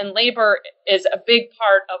labor is a big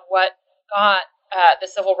part of what got the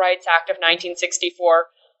Civil Rights Act of 1964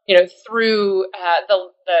 through the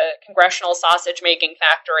congressional sausage making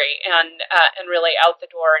factory and really out the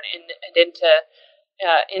door and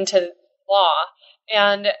into law.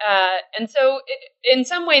 And so in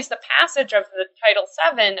some ways the passage of the Title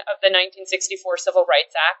VII of the 1964 Civil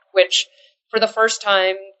Rights Act, which for the first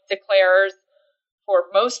time declares for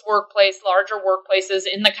most larger workplaces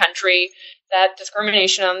in the country that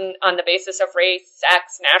discrimination on the basis of race,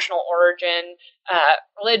 sex, national origin,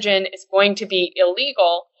 religion is going to be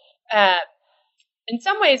illegal. In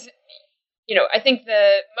some ways, I think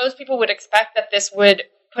most people would expect that this would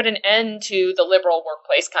put an end to the liberal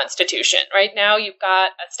workplace constitution. Right now, you've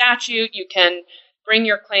got a statute. You can bring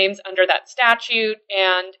your claims under that statute,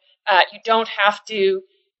 and you don't have to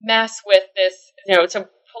mess with this. It's a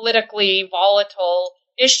politically volatile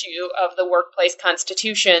issue of the workplace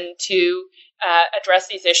constitution to address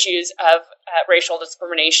these issues of racial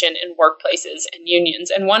discrimination in workplaces and unions.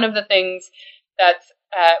 And one of the things that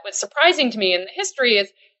was surprising to me in the history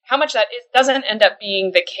is how much that doesn't end up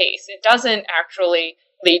being the case. It doesn't actually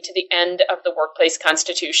lead to the end of the workplace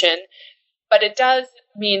constitution, but it does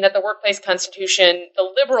mean that the workplace constitution,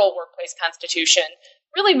 the liberal workplace constitution,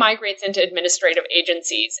 really migrates into administrative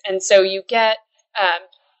agencies. And so you get,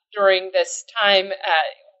 during this time, a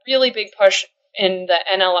really big push in the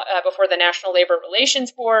before the National Labor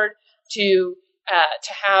Relations Board to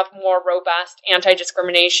have more robust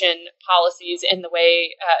anti-discrimination policies in the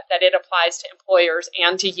way that it applies to employers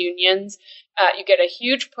and to unions. You get a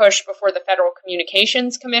huge push before the Federal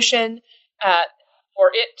Communications Commission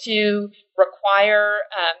for it to require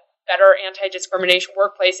better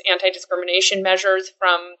workplace anti-discrimination measures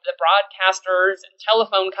from the broadcasters and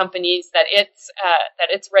telephone companies that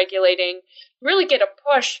it's regulating. Really get a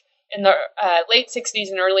push in the late 60s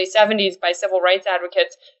and early 70s by civil rights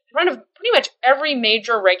advocates in front of pretty much every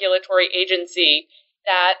major regulatory agency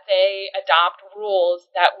that they adopt rules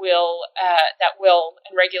that will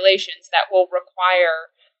and regulations that will require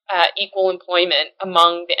equal employment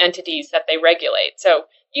among the entities that they regulate. So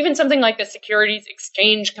even something like the Securities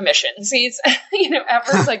Exchange Commission sees,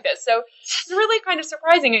 efforts like this. So it's really kind of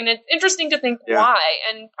surprising, and it's interesting to think why.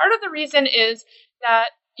 And part of the reason is that,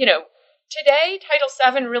 today Title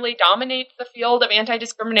VII really dominates the field of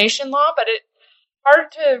anti-discrimination law, but it's hard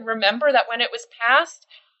to remember that when it was passed,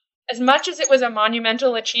 as much as it was a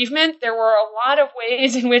monumental achievement, there were a lot of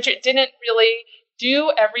ways in which it didn't really do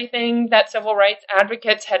everything that civil rights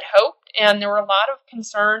advocates had hoped, and there were a lot of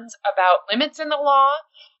concerns about limits in the law.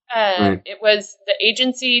 Right. It was the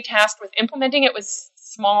agency tasked with implementing it was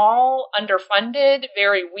small, underfunded,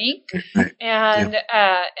 very weak, and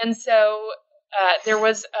so there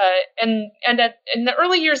was in the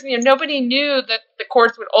early years, nobody knew that the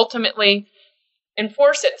courts would ultimately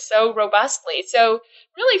enforce it so robustly. So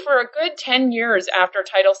really, for a good 10 years after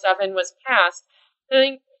Title VII was passed, I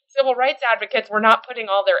think civil rights advocates were not putting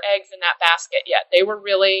all their eggs in that basket yet. They were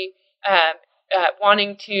really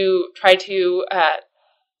wanting to try to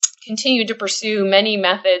continue to pursue many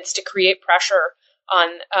methods to create pressure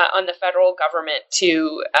on the federal government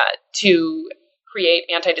to create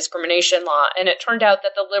anti-discrimination law. And it turned out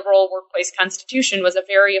that the liberal workplace constitution was a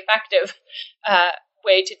very effective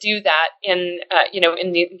way to do that in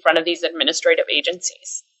front of these administrative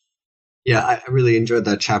agencies. Yeah, I really enjoyed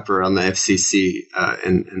that chapter on the FCC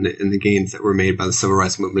and the gains that were made by the civil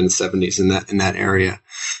rights movement in the 70s in that area.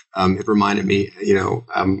 It reminded me,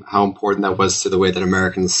 how important that was to the way that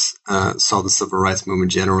Americans saw the civil rights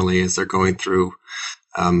movement generally as they're going through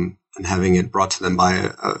and having it brought to them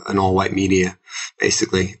by an all-white media,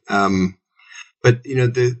 basically. But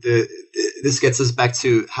this gets us back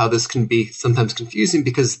to how this can be sometimes confusing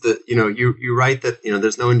because you write that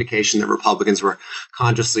there's no indication that Republicans were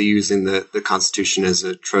consciously using the Constitution as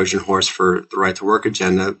a Trojan horse for the right to work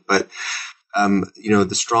agenda. But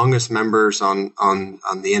the strongest members on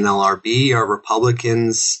the NLRB are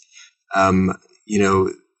Republicans.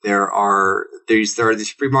 There are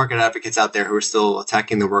these free market advocates out there who are still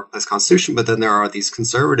attacking the workplace constitution, but then there are these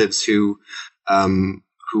conservatives who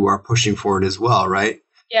are pushing for it as well, right?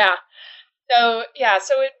 Yeah. So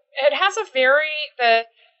it has a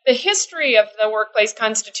the history of the workplace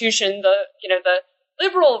constitution, the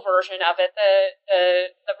liberal version of it,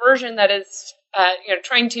 the version that is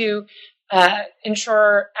trying to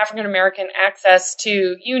ensure African American access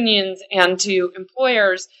to unions and to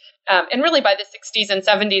employers. And really by the 60s and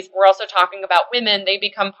 70s, we're also talking about women. They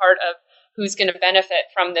become part of who's going to benefit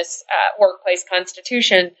from this workplace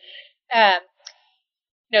constitution.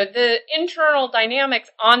 The internal dynamics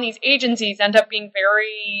on these agencies end up being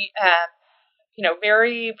very,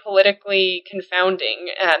 very politically confounding.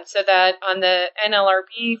 So that on the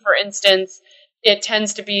NLRB, for instance, it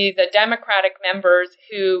tends to be the Democratic members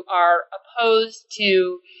who are opposed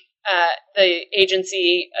to the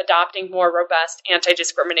agency adopting more robust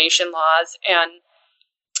anti-discrimination laws and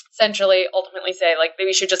essentially ultimately say, like, maybe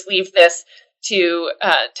we should just leave this to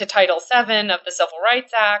Title VII of the Civil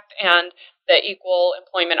Rights Act and the Equal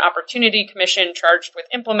Employment Opportunity Commission charged with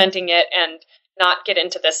implementing it and not get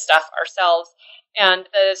into this stuff ourselves. And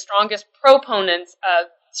the strongest proponents of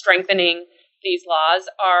strengthening these laws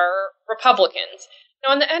are Republicans.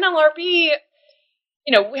 Now, in the NLRB,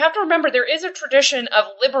 we have to remember there is a tradition of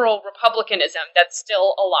liberal republicanism that's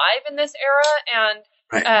still alive in this era. And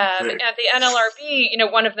right. At the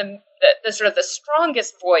NLRB, one of the sort of the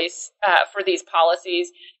strongest voice for these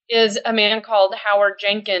policies is a man called Howard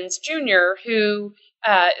Jenkins Jr., who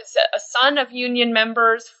is a son of union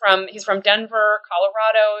members. He's from Denver,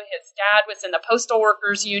 Colorado. His dad was in the Postal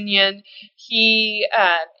Workers Union. He's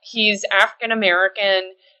African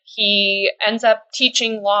American. He ends up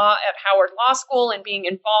teaching law at Howard Law School and being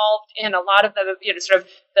involved in a lot of the sort of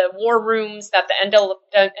the war rooms that the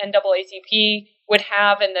NAACP would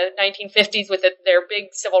have in the 1950s with their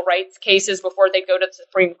big civil rights cases before they go to the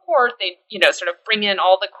Supreme Court. They sort of bring in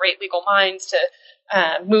all the great legal minds to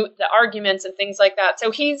moot the arguments and things like that.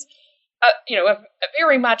 So he's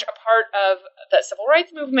very much a part of the civil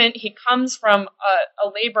rights movement. He comes from a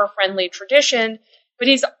labor-friendly tradition, but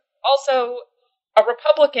he's also a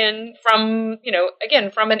Republican from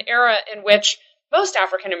an era in which most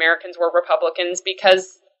African Americans were Republicans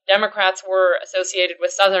because Democrats were associated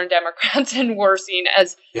with Southern Democrats and were seen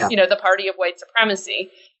as, the party of white supremacy.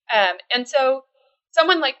 And so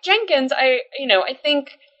someone like Jenkins, I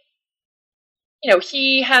think,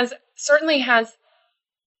 he certainly has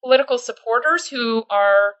political supporters who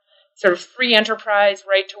are sort of free enterprise,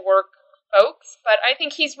 right to work folks. But I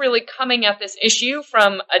think he's really coming at this issue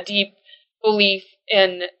from a deep belief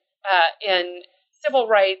in civil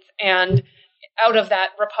rights and out of that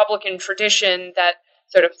Republican tradition that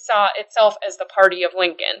sort of saw itself as the party of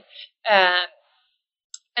Lincoln.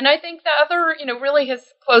 And I think the other, really his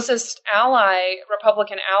closest ally,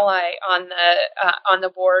 Republican ally on the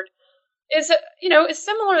board is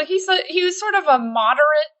similar. He was sort of a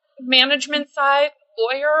moderate management side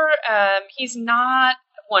lawyer. He's not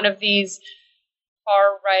one of these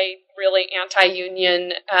far right, really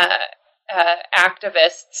anti-union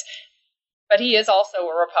activists, but he is also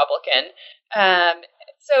a Republican.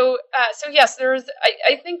 So yes,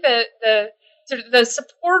 I think that the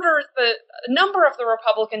supporters, the number of the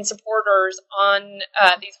Republican supporters on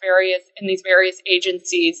these various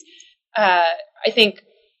agencies, I think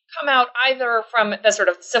come out either from the sort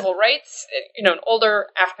of civil rights, an older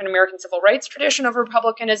African-American civil rights tradition of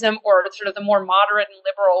republicanism, or sort of the more moderate and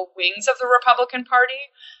liberal wings of the Republican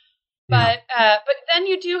Party. But then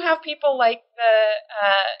you do have people like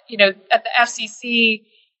at the FCC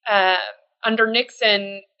under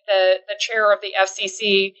Nixon, the chair of the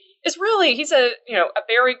FCC is really, he's a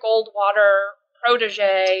Barry Goldwater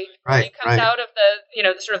protege. Right, he comes out of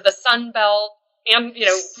the sort of the Sun Belt and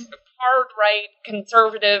hard right,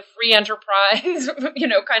 conservative, free enterprise,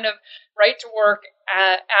 kind of right to work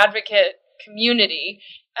advocate community.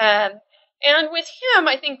 And with him,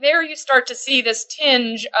 I think there you start to see this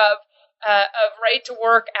tinge of right to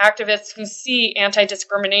work activists who see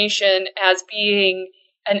anti-discrimination as being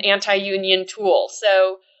an anti-union tool.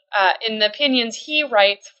 So in the opinions he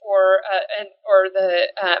writes for, or the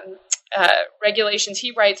regulations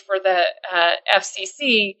he writes for the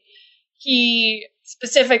FCC, he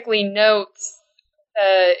specifically notes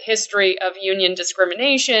the history of union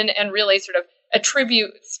discrimination and really sort of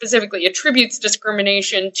attributes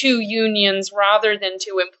discrimination to unions rather than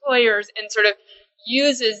to employers, and sort of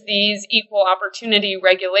uses these equal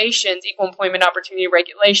employment opportunity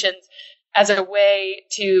regulations as a way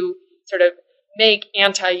to sort of make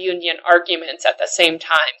anti-union arguments at the same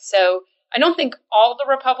time. So I don't think all the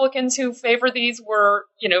Republicans who favor these were,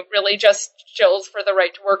 really just shills for the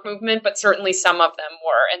right to work movement, but certainly some of them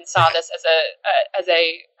were, and saw this as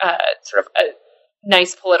a sort of a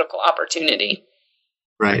nice political opportunity.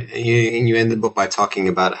 Right, and you end the book by talking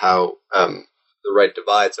about how the right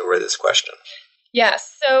divides over this question.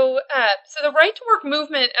 Yes, so the right to work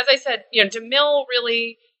movement, as I said, DeMille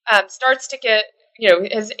really starts to get,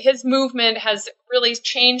 his movement has really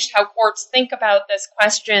changed how courts think about this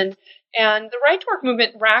question. And the right to work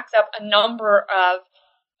movement racks up a number of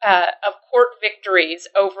court victories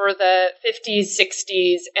over the 50s,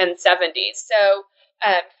 60s, and 70s. So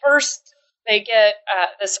first, they get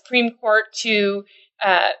the Supreme Court to,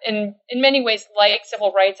 in many ways, like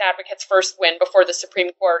civil rights advocates' first win before the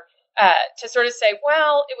Supreme Court, to sort of say,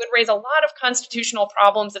 well, it would raise a lot of constitutional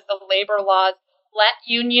problems if the labor laws let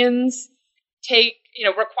unions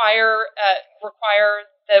require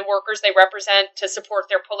the workers they represent to support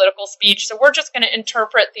their political speech. So we're just going to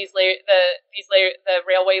interpret the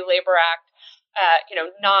Railway Labor Act,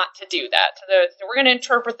 not to do that. So we're going to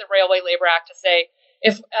interpret the Railway Labor Act to say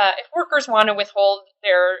if workers want to withhold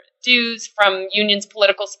their dues from unions'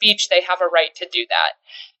 political speech, they have a right to do that.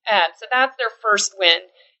 So that's their first win.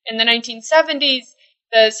 In the 1970s,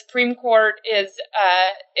 the Supreme Court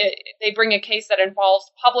they bring a case that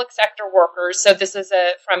involves public sector workers. So this is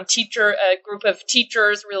a group of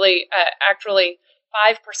teachers, really, actually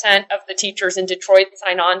 5% of the teachers in Detroit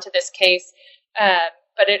sign on to this case.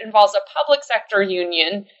 But it involves a public sector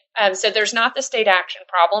union. So there's not the state action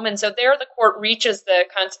problem. And so there the court reaches the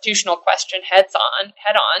constitutional question head on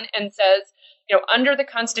and says, under the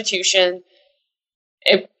Constitution,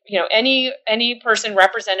 if, any person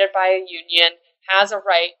represented by a union has a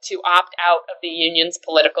right to opt out of the union's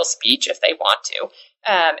political speech if they want to.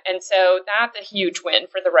 And so that's a huge win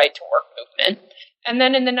for the right to work movement. And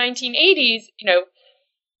then in the 1980s,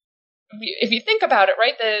 if you think about it,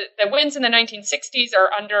 right, the wins in the 1960s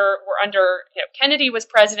were under Kennedy was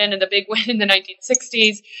president, and the big win in the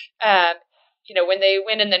 1960s. When they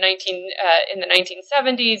win in the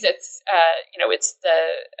 1970s, it's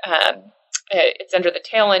under the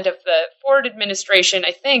tail end of the Ford administration,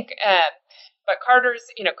 I think. But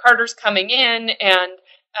Carter's coming in, and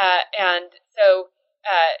so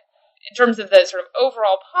in terms of the sort of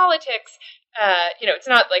overall politics, it's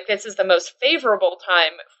not like this is the most favorable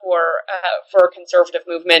time for a conservative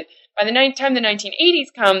movement. By the time the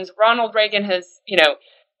 1980s comes, Ronald Reagan has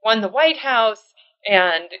won the White House,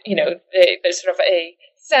 and there's sort of a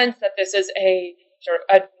sense that this is a sort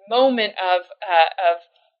of a moment of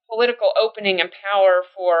political opening and power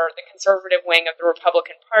for the conservative wing of the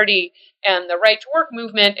Republican Party, and the right to work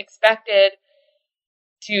movement expected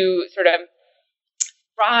to sort of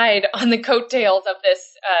ride on the coattails of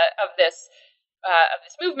this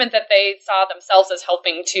movement that they saw themselves as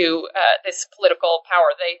helping to this political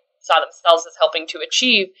power they saw themselves as helping to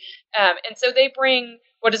achieve, and so they bring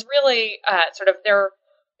what is really sort of their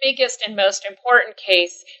biggest and most important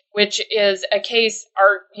case, which is a case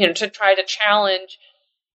to try to challenge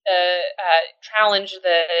the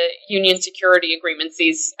union security agreements,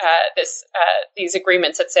 these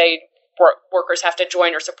agreements that say workers have to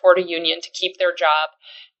join or support a union to keep their job.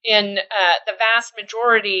 In the vast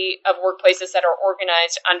majority of workplaces that are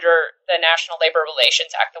organized under the National Labor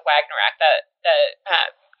Relations Act, the Wagner Act,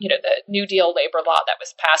 the New Deal labor law that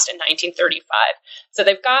was passed in 1935. So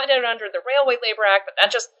they've gotten it under the Railway Labor Act, but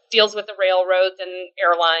that just deals with the railroads and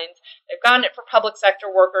airlines. They've gotten it for public sector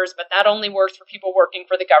workers, but that only works for people working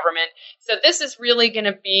for the government. So this is really going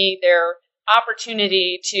to be their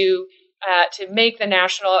opportunity to make the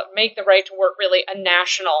right to work really a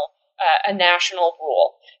national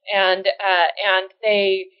rule. And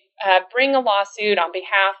they bring a lawsuit on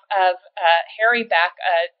behalf of Harry Beck,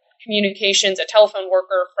 a telephone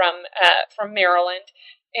worker from Maryland,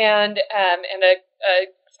 and a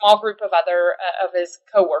small group of other of his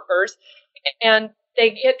coworkers, and they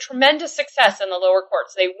get tremendous success in the lower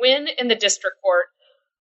courts. They win in the district court,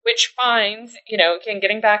 which finds, again,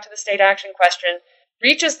 getting back to the state action question,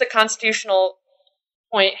 reaches the constitutional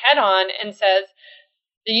point head on and says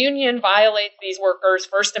the union violates these workers'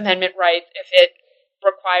 First Amendment rights if it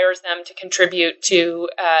requires them to contribute to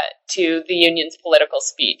the union's political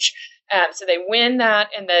speech. So they win that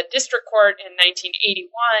in the district court in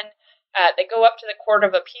 1981. They go up to the Court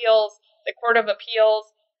of Appeals. The Court of Appeals,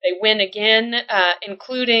 they win again,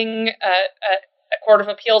 including a Court of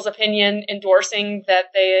Appeals opinion endorsing that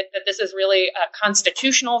this is really a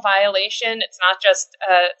constitutional violation. It's not just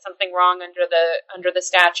something wrong under the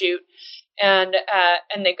statute. And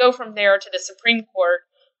they go from there to the Supreme Court,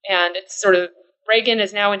 and it's sort of Reagan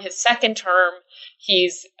is now in his second term.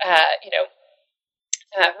 He's,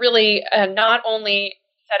 really not only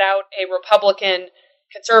set out a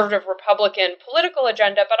conservative Republican political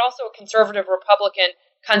agenda, but also a conservative Republican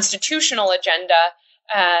constitutional agenda.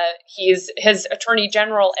 His Attorney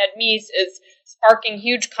General, Ed Meese, is sparking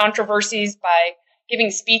huge controversies by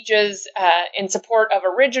giving speeches in support of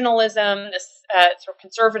originalism, this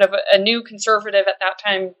sort of a new conservative at that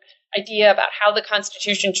time idea about how the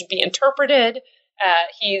Constitution should be interpreted.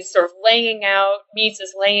 He's sort of Meese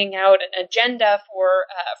is laying out an agenda for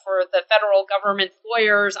the federal government's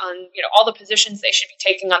lawyers on, all the positions they should be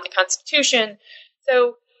taking on the Constitution.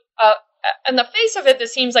 So, on the face of it,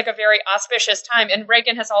 this seems like a very auspicious time. And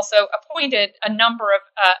Reagan has also appointed a number of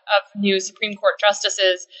new Supreme Court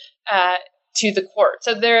justices to the court.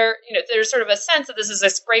 So there's sort of a sense that this is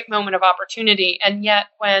this great moment of opportunity. And yet,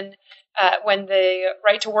 when the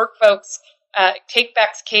right to work folks take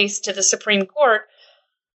Beck's case to the Supreme Court,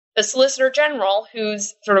 the Solicitor General,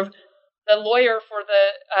 who's sort of the lawyer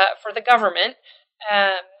for the government,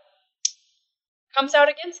 comes out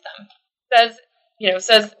against them. Says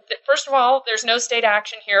that, first of all, there's no state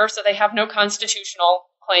action here, so they have no constitutional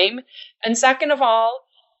claim. And second of all,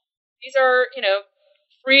 these are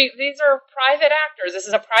private actors. This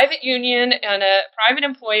is a private union and a private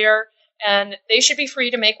employer, and they should be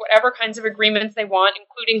free to make whatever kinds of agreements they want,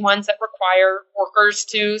 including ones that require workers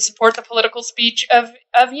to support the political speech of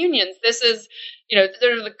unions. This is,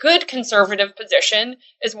 the good conservative position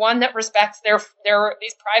is one that respects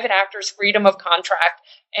these private actors' freedom of contract,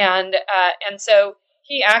 and so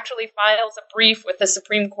he actually files a brief with the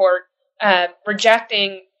Supreme Court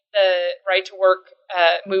rejecting the Right to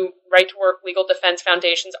Work Legal Defense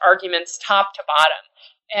Foundation's arguments top to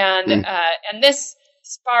bottom, and this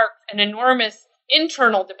sparked an enormous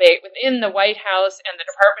internal debate within the White House and the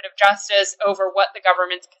Department of Justice over what the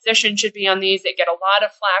government's position should be on these. They get a lot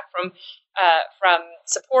of flack from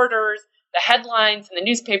supporters. The headlines in the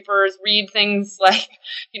newspapers read things like,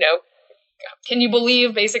 can you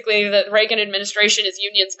believe basically that the Reagan administration is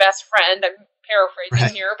union's best friend? I'm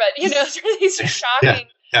paraphrasing here, but these are shocking,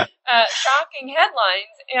 shocking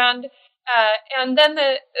headlines. And then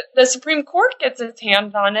the Supreme Court gets its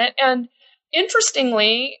hands on it, and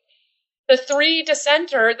interestingly, the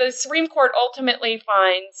Supreme Court ultimately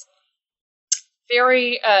finds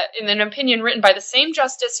in an opinion written by the same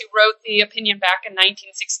justice who wrote the opinion back in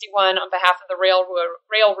 1961 on behalf of the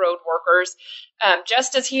railroad workers,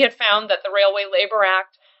 just as he had found that the Railway Labor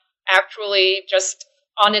Act actually just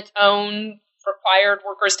on its own required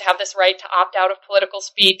workers to have this right to opt out of political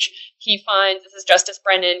speech. He finds, this is Justice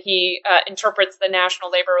Brennan, he interprets the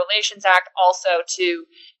National Labor Relations Act also to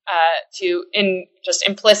just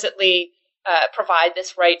implicitly provide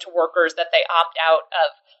this right to workers that they opt out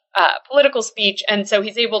of political speech. And so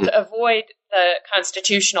he's able to avoid the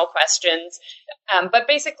constitutional questions, but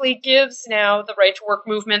basically gives now the right to work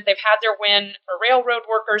movement. They've had their win for railroad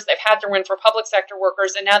workers, they've had their win for public sector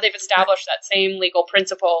workers, and now they've established that same legal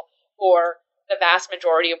principle for the vast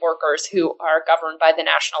majority of workers who are governed by the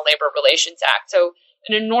National Labor Relations Act. So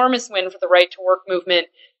an enormous win for the right to work movement.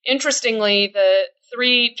 Interestingly, the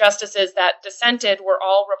three justices that dissented were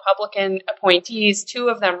all Republican appointees, two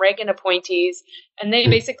of them Reagan appointees, and they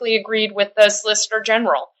basically agreed with the Solicitor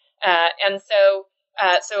General. And so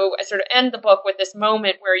I sort of end the book with this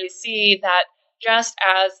moment where you see that just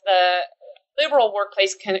as liberal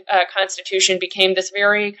workplace constitution became this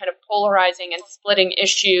very kind of polarizing and splitting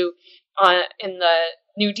issue in the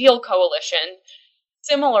New Deal coalition.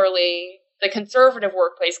 Similarly, the conservative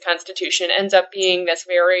workplace constitution ends up being this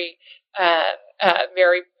very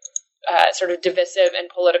sort of divisive and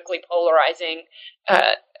politically polarizing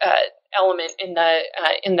element in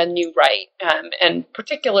the new right, and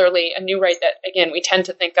particularly a new right that, again, we tend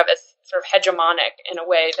to think of as sort of hegemonic in a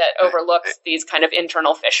way that overlooks these kind of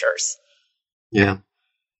internal fissures. Yeah.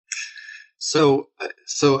 So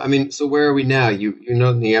where are we now? You know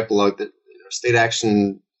in the epilogue that state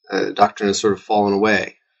action doctrine has sort of fallen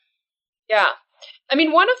away. Yeah. I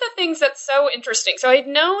mean, one of the things that's so interesting, so I'd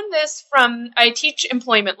known this I teach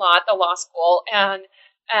employment law at the law school, and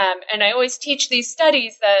I always teach these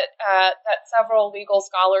studies that several legal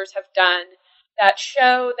scholars have done that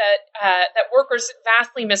show that workers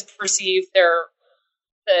vastly misperceive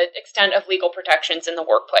the extent of legal protections in the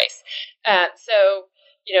workplace. So,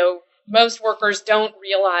 most workers don't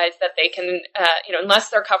realize that they can, unless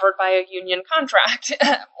they're covered by a union contract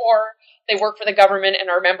or they work for the government and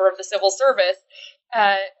are a member of the civil service,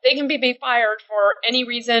 they can be fired for any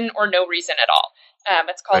reason or no reason at all.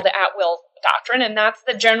 It's called the at-will doctrine, and that's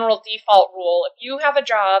the general default rule. If you have a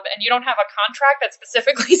job and you don't have a contract that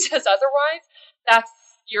specifically says otherwise, that's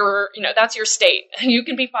your state. You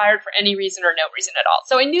can be fired for any reason or no reason at all.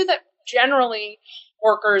 So I knew that generally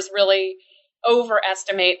workers really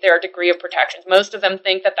overestimate their degree of protections. Most of them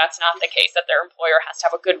think that that's not the case, that their employer has to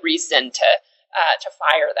have a good reason to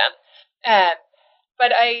fire them.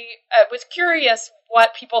 But I was curious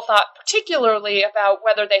what people thought particularly about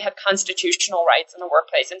whether they had constitutional rights in the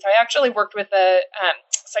workplace. And so I actually worked with a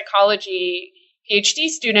psychology PhD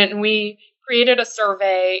student, and we created a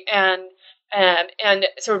survey and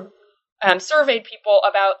sort of surveyed people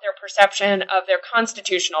about their perception of their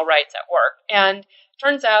constitutional rights at work. And it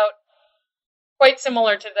turns out, quite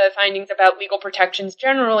similar to the findings about legal protections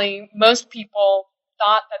generally, most people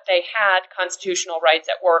thought that they had constitutional rights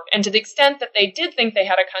at work. And to the extent that they did think they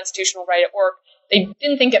had a constitutional right at work, they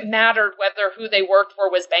didn't think it mattered whether who they worked for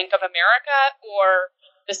was Bank of America or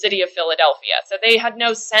the city of Philadelphia. So they had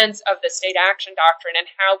no sense of the state action doctrine and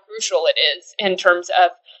how crucial it is in terms of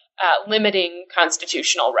limiting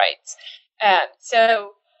constitutional rights.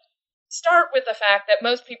 So start with the fact that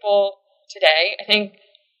most people today, I think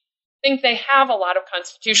they have a lot of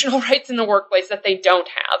constitutional rights in the workplace that they don't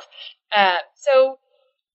have. So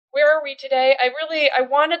where are we today? I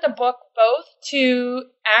wanted the book both to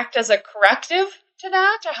act as a corrective to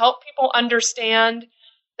that, to help people understand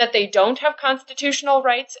that they don't have constitutional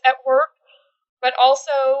rights at work, but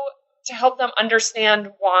also to help them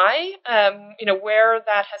understand why, where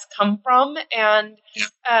that has come from. And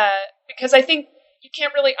because I think you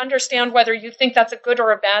can't really understand whether you think that's a good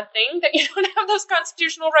or a bad thing that you don't have those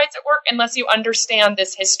constitutional rights at work unless you understand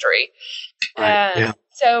this history. Right.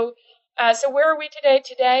 So where are we today?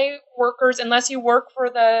 Today, workers, unless you work for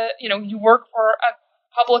you work for a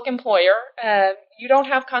public employer, you don't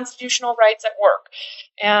have constitutional rights at work.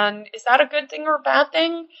 And is that a good thing or a bad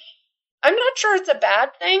thing? I'm not sure it's a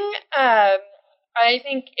bad thing. I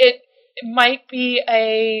think it might be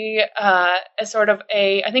I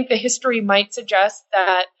think the history might suggest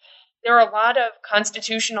that there are a lot of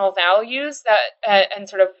constitutional values that and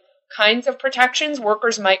sort of kinds of protections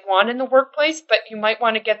workers might want in the workplace, but you might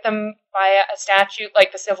want to get them via a statute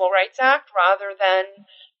like the Civil Rights Act rather than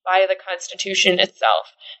via the Constitution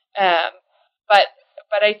itself. But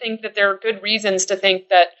I think that there are good reasons to think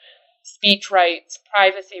that speech rights,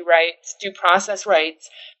 privacy rights, due process rights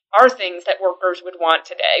are things that workers would want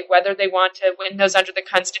today, whether they want to win those under the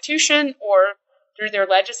Constitution or through their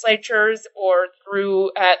legislatures or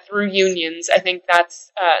through unions. I think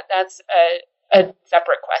that's a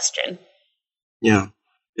separate question. Yeah.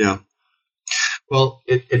 Well,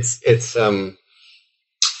 I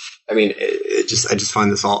just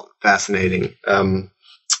find this all fascinating. I'm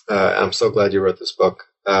so glad you wrote this book.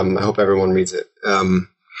 I hope everyone reads it.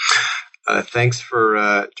 Thanks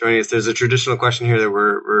for joining us. There's a traditional question here that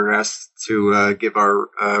we're asked to give our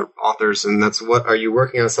authors, and that's, what are you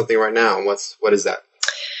working on something right now? And what is that?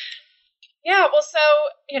 Yeah, well, so,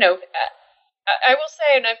 I will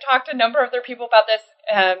say, and I've talked to a number of other people about this,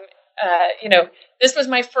 this was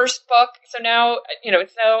my first book. So now,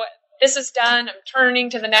 so this is done. I'm turning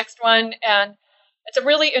to the next one. And it's a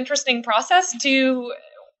really interesting process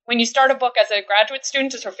when you start a book as a graduate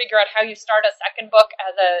student, to sort of figure out how you start a second book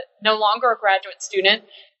as no longer a graduate student.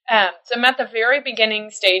 So I'm at the very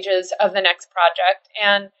beginning stages of the next project,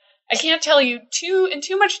 and I can't tell you in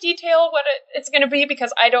too much detail what it's going to be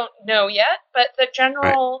because I don't know yet. But the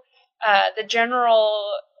general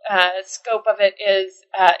scope of it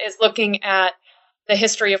is looking at the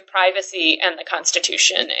history of privacy and the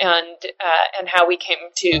Constitution, and how we came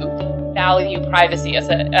to value privacy as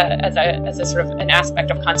a sort of an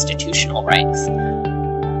aspect of constitutional rights.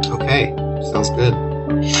 Okay, sounds good.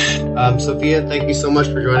 Sophia, thank you so much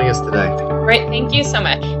for joining us today. Great, thank you so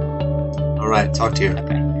much. All right, talk to you.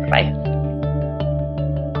 Okay, bye.